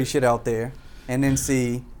your dirty shit out there and then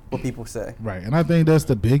see what people say. Right, and I think that's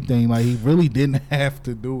the big thing. Like, he really didn't have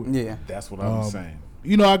to do it. Yeah. That's what I'm saying.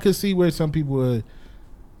 You know, I could see where some people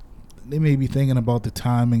they may be thinking about the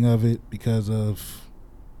timing of it because of,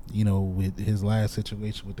 you know, with his last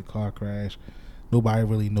situation with the car crash. Nobody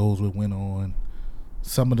really knows what went on.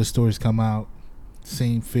 Some of the stories come out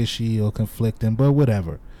seem fishy or conflicting, but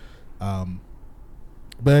whatever.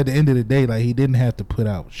 But at the end of the day, like, he didn't have to put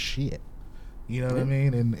out shit. You know what I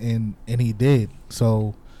mean? And he did.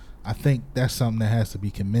 So I think that's something that has to be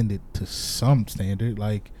commended to some standard.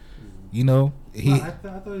 Like, you know, I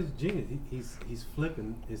thought he was genius. He's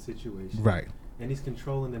flipping his situation, right, and he's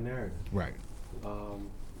controlling the narrative, right.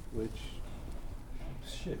 Which,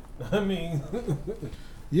 shit. I mean,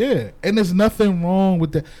 yeah, and there's nothing wrong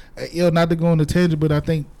with that. You know, not to go on the tangent, but I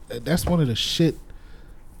think that's one of the shit.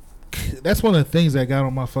 That's one of the things that got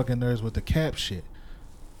on my fucking nerves with the Cap shit.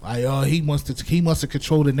 Like, he must have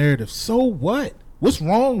controlled the narrative. So what? What's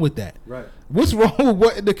wrong with that? right. What's wrong with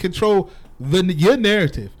wanting to control your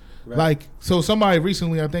narrative? Right. Like, so somebody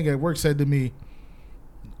recently, I think at work, said to me,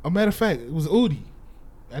 a matter of fact, it was Udi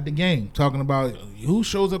at the game talking about who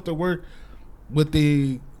shows up to work with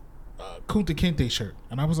the Kunta Kinte shirt.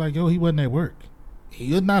 And I was like, yo, he wasn't at work.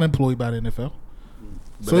 He was not employed by the NFL.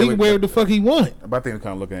 But So he can wear what the fuck he want. But I think we're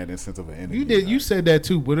kind of looking at it in the sense of an enemy. You did. You said that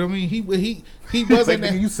too, but I mean, he wasn't. Nigga,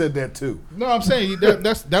 at, you said that too. no, I'm saying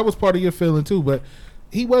that was part of your feeling too, but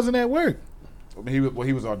he wasn't at work. I mean,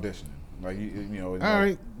 he was auditioning. Like All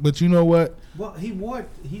right, but you know what? Well, he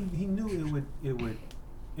knew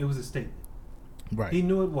it was a statement. Right. He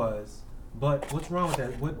knew it was. But what's wrong with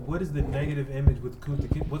that? What is the negative image with Kunta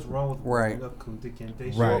Kinte? What's wrong with Right. a Kunta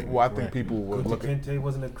Kinte? Right. Well, I think people were Kunta looking. Kinte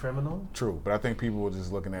wasn't a criminal. True, but I think people were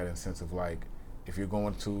just looking at it in the sense of like, if you're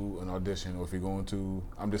going to an audition, or if you're going to,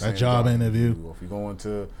 I'm just A saying, job interview. or if you're going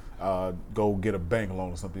to go get a bank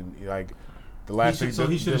loan or something, like the last thing.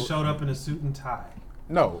 He should have showed up in a suit and tie.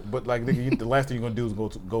 No, but like nigga, the last thing you're gonna do is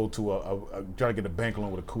go to a try to get a bank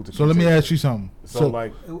loan with a Kunta. So let me ask you something. So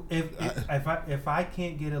like, If I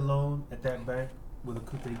can't get a loan at that bank with a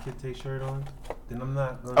Kunta Kinte shirt on, then I'm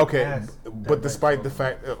not going okay, to ask. but despite the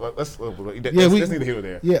fact, that's Yeah, that's neither here nor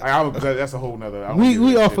there. Yeah. That's a whole nother.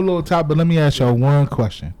 We off a little top, but let me ask y'all one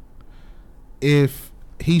question. If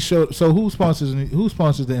he showed, so who sponsors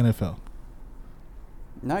the NFL?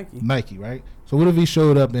 Nike, right? So what if he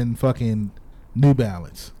showed up in fucking New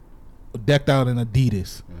Balance, decked out in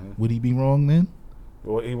Adidas? Mm-hmm. Would he be wrong then?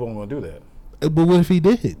 Well, he won't gonna do that. But what if he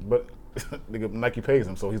did? But nigga, Nike pays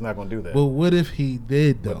him, so he's not gonna do that. But what if he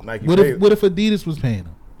did though? But Nike What pays- if Adidas was paying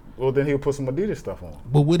him? Well, then he'll put some Adidas stuff on.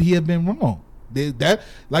 But would he have been wrong? That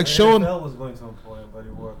like The showing. NFL was going to employ him, but he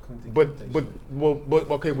wore a Kunta But Kinte but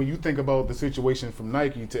shirt. okay, when you think about the situation from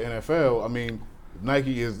Nike to NFL, I mean,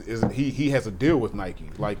 Nike is he has a deal with Nike.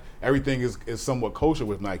 Like everything is somewhat kosher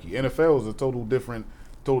with Nike. NFL is a total different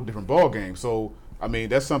ball game. So I mean,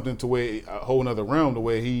 that's something to where a whole nother realm the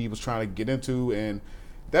way he was trying to get into, and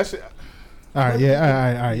that's. All right,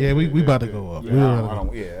 yeah. We about to go up.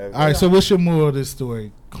 Yeah. All right, so what's your moral of this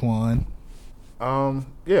story, Quan?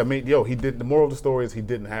 Yeah, I mean, he did. The moral of the story is he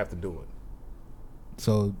didn't have to do it.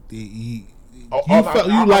 So you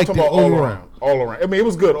I'm liked it talking about overall. all around. I mean, it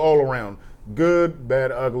was good all around. Good,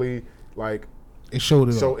 bad, ugly. Like It showed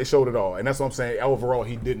it. so all. it showed it all, and that's what I'm saying. Overall,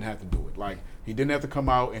 he didn't have to do it. Like he didn't have to come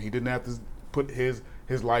out, and he didn't have to put his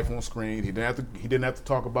life on screen. He didn't have to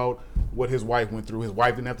talk about what his wife went through. His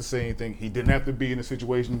wife didn't have to say anything. He didn't have to be in a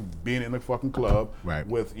situation being in the fucking club Right.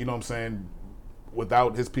 with, you know what I'm saying,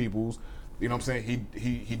 without his peoples. You know what I'm saying?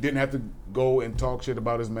 He didn't have to go and talk shit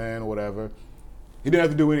about his man or whatever. He didn't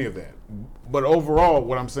have to do any of that. But overall,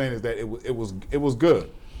 what I'm saying is that it was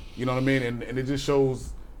good. You know what I mean? And it just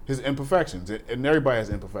shows his imperfections. And everybody has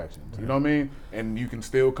imperfections. You know what I mean? And you can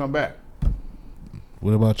still come back.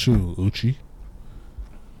 What about you, Uchi?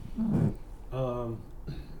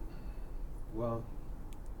 Well,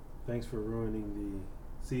 thanks for ruining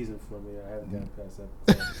the season for me. I haven't gotten past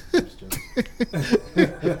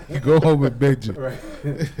that. Go home and bed you. Right.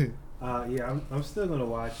 Yeah, I'm still gonna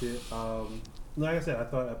watch it. Like I said, I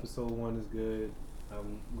thought episode 1 is good.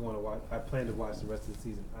 I'm going to watch. I plan to watch the rest of the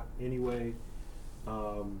season anyway. I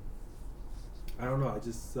don't know. I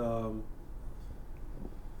just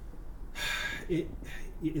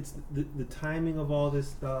it's the timing of all this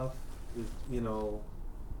stuff. Is,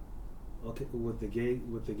 okay, with the gay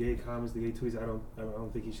comments, the gay tweets. I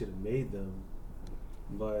don't think he should have made them.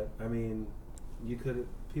 But I mean, you could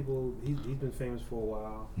people. He's been famous for a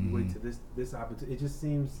while. You wait to this opportunity. It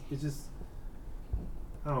just.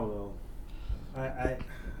 I don't know.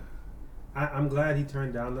 I'm glad he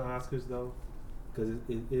turned down the Oscars though, because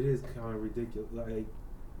it is kind of ridiculous. Like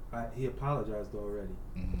he apologized already.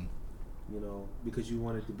 Mm-hmm. Because you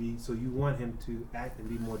want him to act and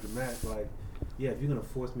be more dramatic. Like, yeah, if you're gonna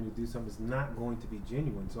force me to do something, it's not going to be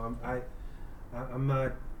genuine. So I'm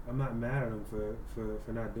not mad at him for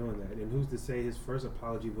not doing that. And who's to say his first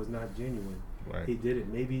apology was not genuine? Right. He did it.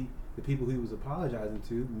 Maybe the people he was apologizing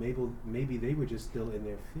to, maybe they were just still in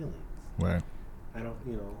their feelings. Right. I don't,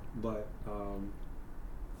 but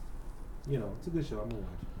it's a good show. I'm gonna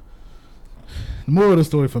watch it. The moral of the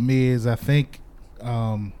story for me is I think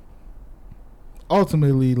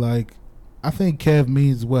ultimately, like, I think Kev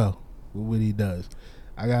means well with what he does.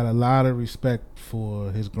 I got a lot of respect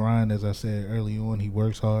for his grind. As I said early on, he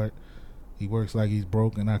works hard. He works like he's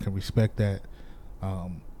broke, and I can respect that.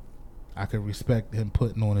 I can respect him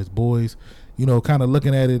putting on his boys. Kind of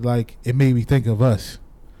looking at it like it made me think of us.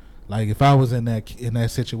 Like if I was in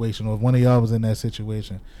that situation, or if one of y'all was in that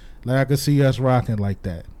situation, like I could see us rocking like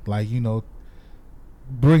that. Like,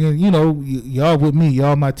 bringing, y'all with me,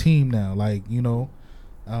 y'all my team now. Like,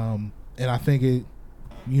 and I think it,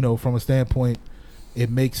 from a standpoint, it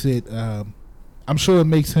makes it, I'm sure it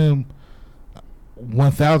makes him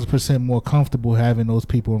 1,000% more comfortable having those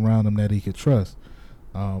people around him that he could trust.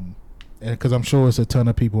 And because I'm sure it's a ton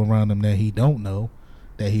of people around him that he don't know,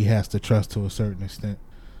 that he has to trust to a certain extent.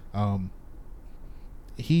 I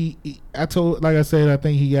think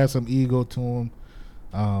he got some ego to him.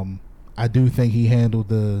 I do think he handled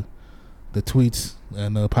the tweets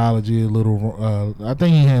and the apology a little. I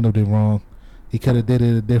think he handled it wrong. He could have did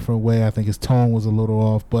it a different way. I think his tone was a little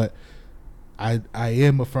off, but I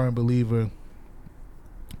am a firm believer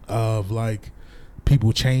of like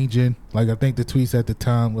people changing. Like I think the tweets at the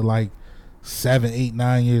time were like 7, 8,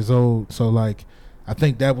 9 years old. So like I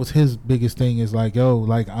think that was his biggest thing is like, yo,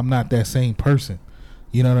 like I'm not that same person.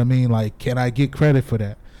 You know what I mean? Like, can I get credit for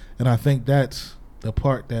that? And I think that's the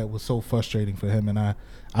part that was so frustrating for him, and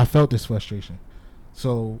I felt this frustration.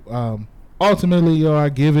 So ultimately, yo, I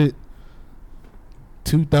give it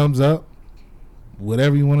 2 thumbs up.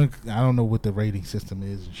 Whatever you want to, I don't know what the rating system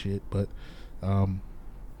is and shit, but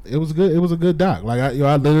it was good. It was a good doc. Like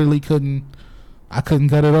I literally couldn't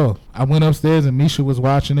cut it off. I went upstairs and Misha was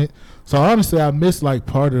watching it. So honestly, I missed like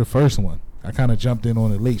part of the first one. I kind of jumped in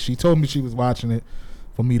on it late. She told me she was watching it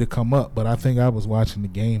for me to come up, but I think I was watching the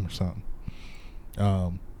game or something.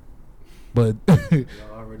 But Y'all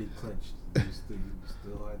already clinched. You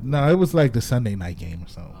still like no, it was like the Sunday night game or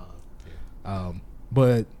something. Okay.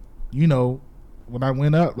 But you know, when I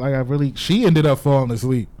went up, like she ended up falling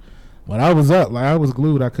asleep. When I was up, like I was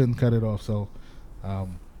glued. I couldn't cut it off. So I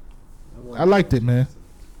liked it, man.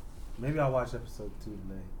 Maybe I'll watch episode 2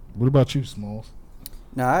 today. What about you, Smalls?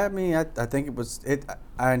 No, I mean, I think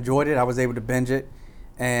I enjoyed it. I was able to binge it,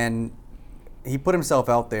 and he put himself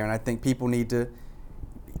out there, and I think people need to.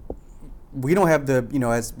 We don't have to,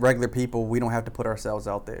 as regular people, we don't have to put ourselves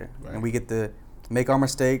out there, Right. and we get to make our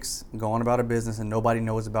mistakes, go on about our business, and nobody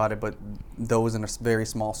knows about it, but those in a very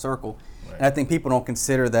small circle. Right. And I think people don't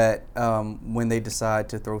consider that when they decide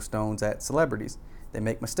to throw stones at celebrities. They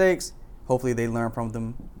make mistakes. Hopefully, they learn from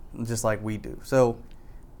them, just like we do. So,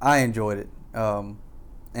 I enjoyed it.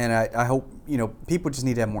 And I hope, people just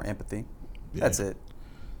need to have more empathy. Yeah. That's it.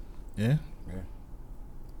 Yeah. Yeah.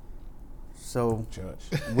 So, Judge.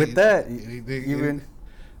 with that, Anything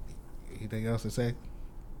else to say?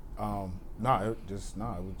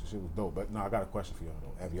 Shit was dope. But I got a question for y'all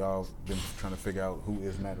though. Have y'all been trying to figure out who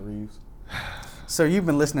is Matt Reeves? so you've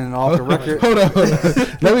been listening off the record. Hold on.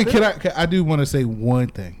 I do want to say one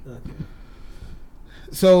thing. Okay.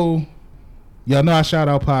 So, y'all know I shout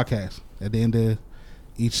out podcasts at the end of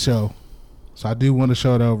each show. So I do want to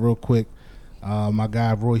shout out real quick. My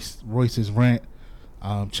guy Royce's Rant.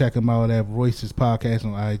 Check him out at Royce's Podcast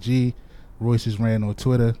on IG, Royce's Rant on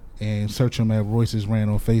Twitter, and search him at Royce's Rant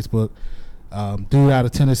on Facebook. Dude out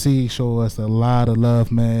of Tennessee, show us a lot of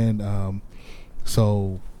love, man.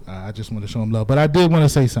 So I just want to show him love. But I did want to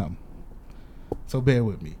say something. So bear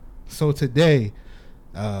with me. So today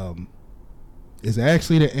is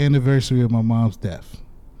actually the anniversary of my mom's death.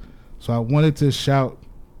 So I wanted to shout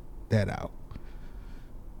that out.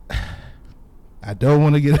 I don't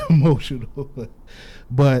want to get emotional,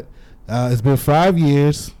 but it's been 5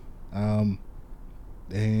 years, and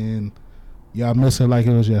y'all miss her like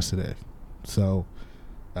it was yesterday. So,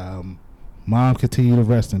 Mom, continue to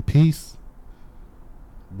rest in peace.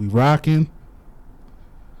 We rocking.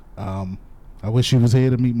 I wish she was here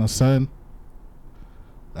to meet my son.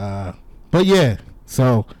 But yeah,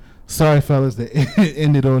 so sorry, fellas, that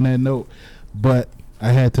ended on that note, but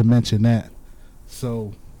I had to mention that.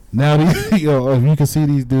 So now, if you can see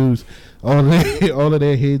these dudes, all of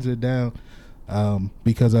their heads are down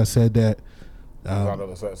because I said that.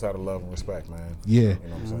 It's out of love and respect, man. Yeah. You know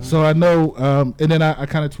what I'm saying? So I know, and then I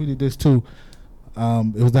kind of tweeted this too.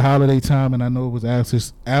 It was the holiday time, and I know it was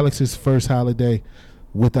Alex's first holiday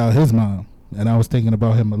without his mom, and I was thinking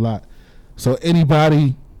about him a lot. So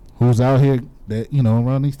anybody who's out here that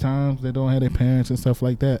around these times that don't have their parents and stuff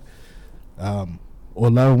like that, or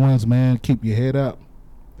loved ones, man, keep your head up.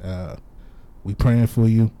 We praying for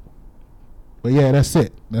you. But yeah, that's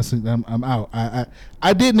it. I'm out. I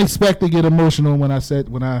didn't expect to get emotional when I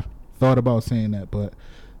thought about saying that, but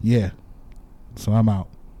yeah. So I'm out.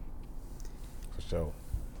 For sure.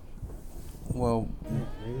 Well,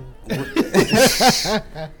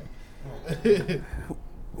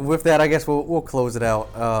 with that, I guess we'll close it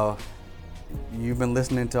out. You've been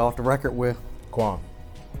listening to Off the Record with Quan.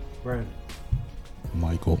 Brandon.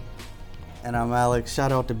 Michael. And I'm Alex.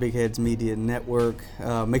 Shout out to Big Heads Media Network.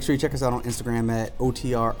 Make sure you check us out on Instagram at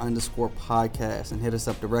OTR_podcast and hit us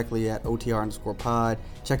up directly at OTR_pod.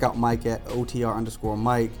 Check out Mike at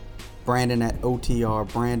OTR_Mike, Brandon at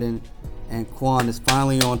OTR Brandon, and Quan is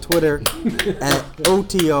finally on Twitter at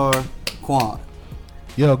OTR Quan.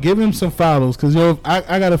 Yo, give him some follows, cause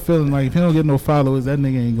I got a feeling like if he don't get no followers, that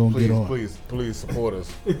nigga ain't gonna get on. Please support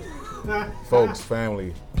us. folks,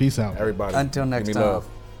 family, Peace out. everybody. Until next give me time. love.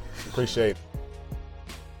 Appreciate it.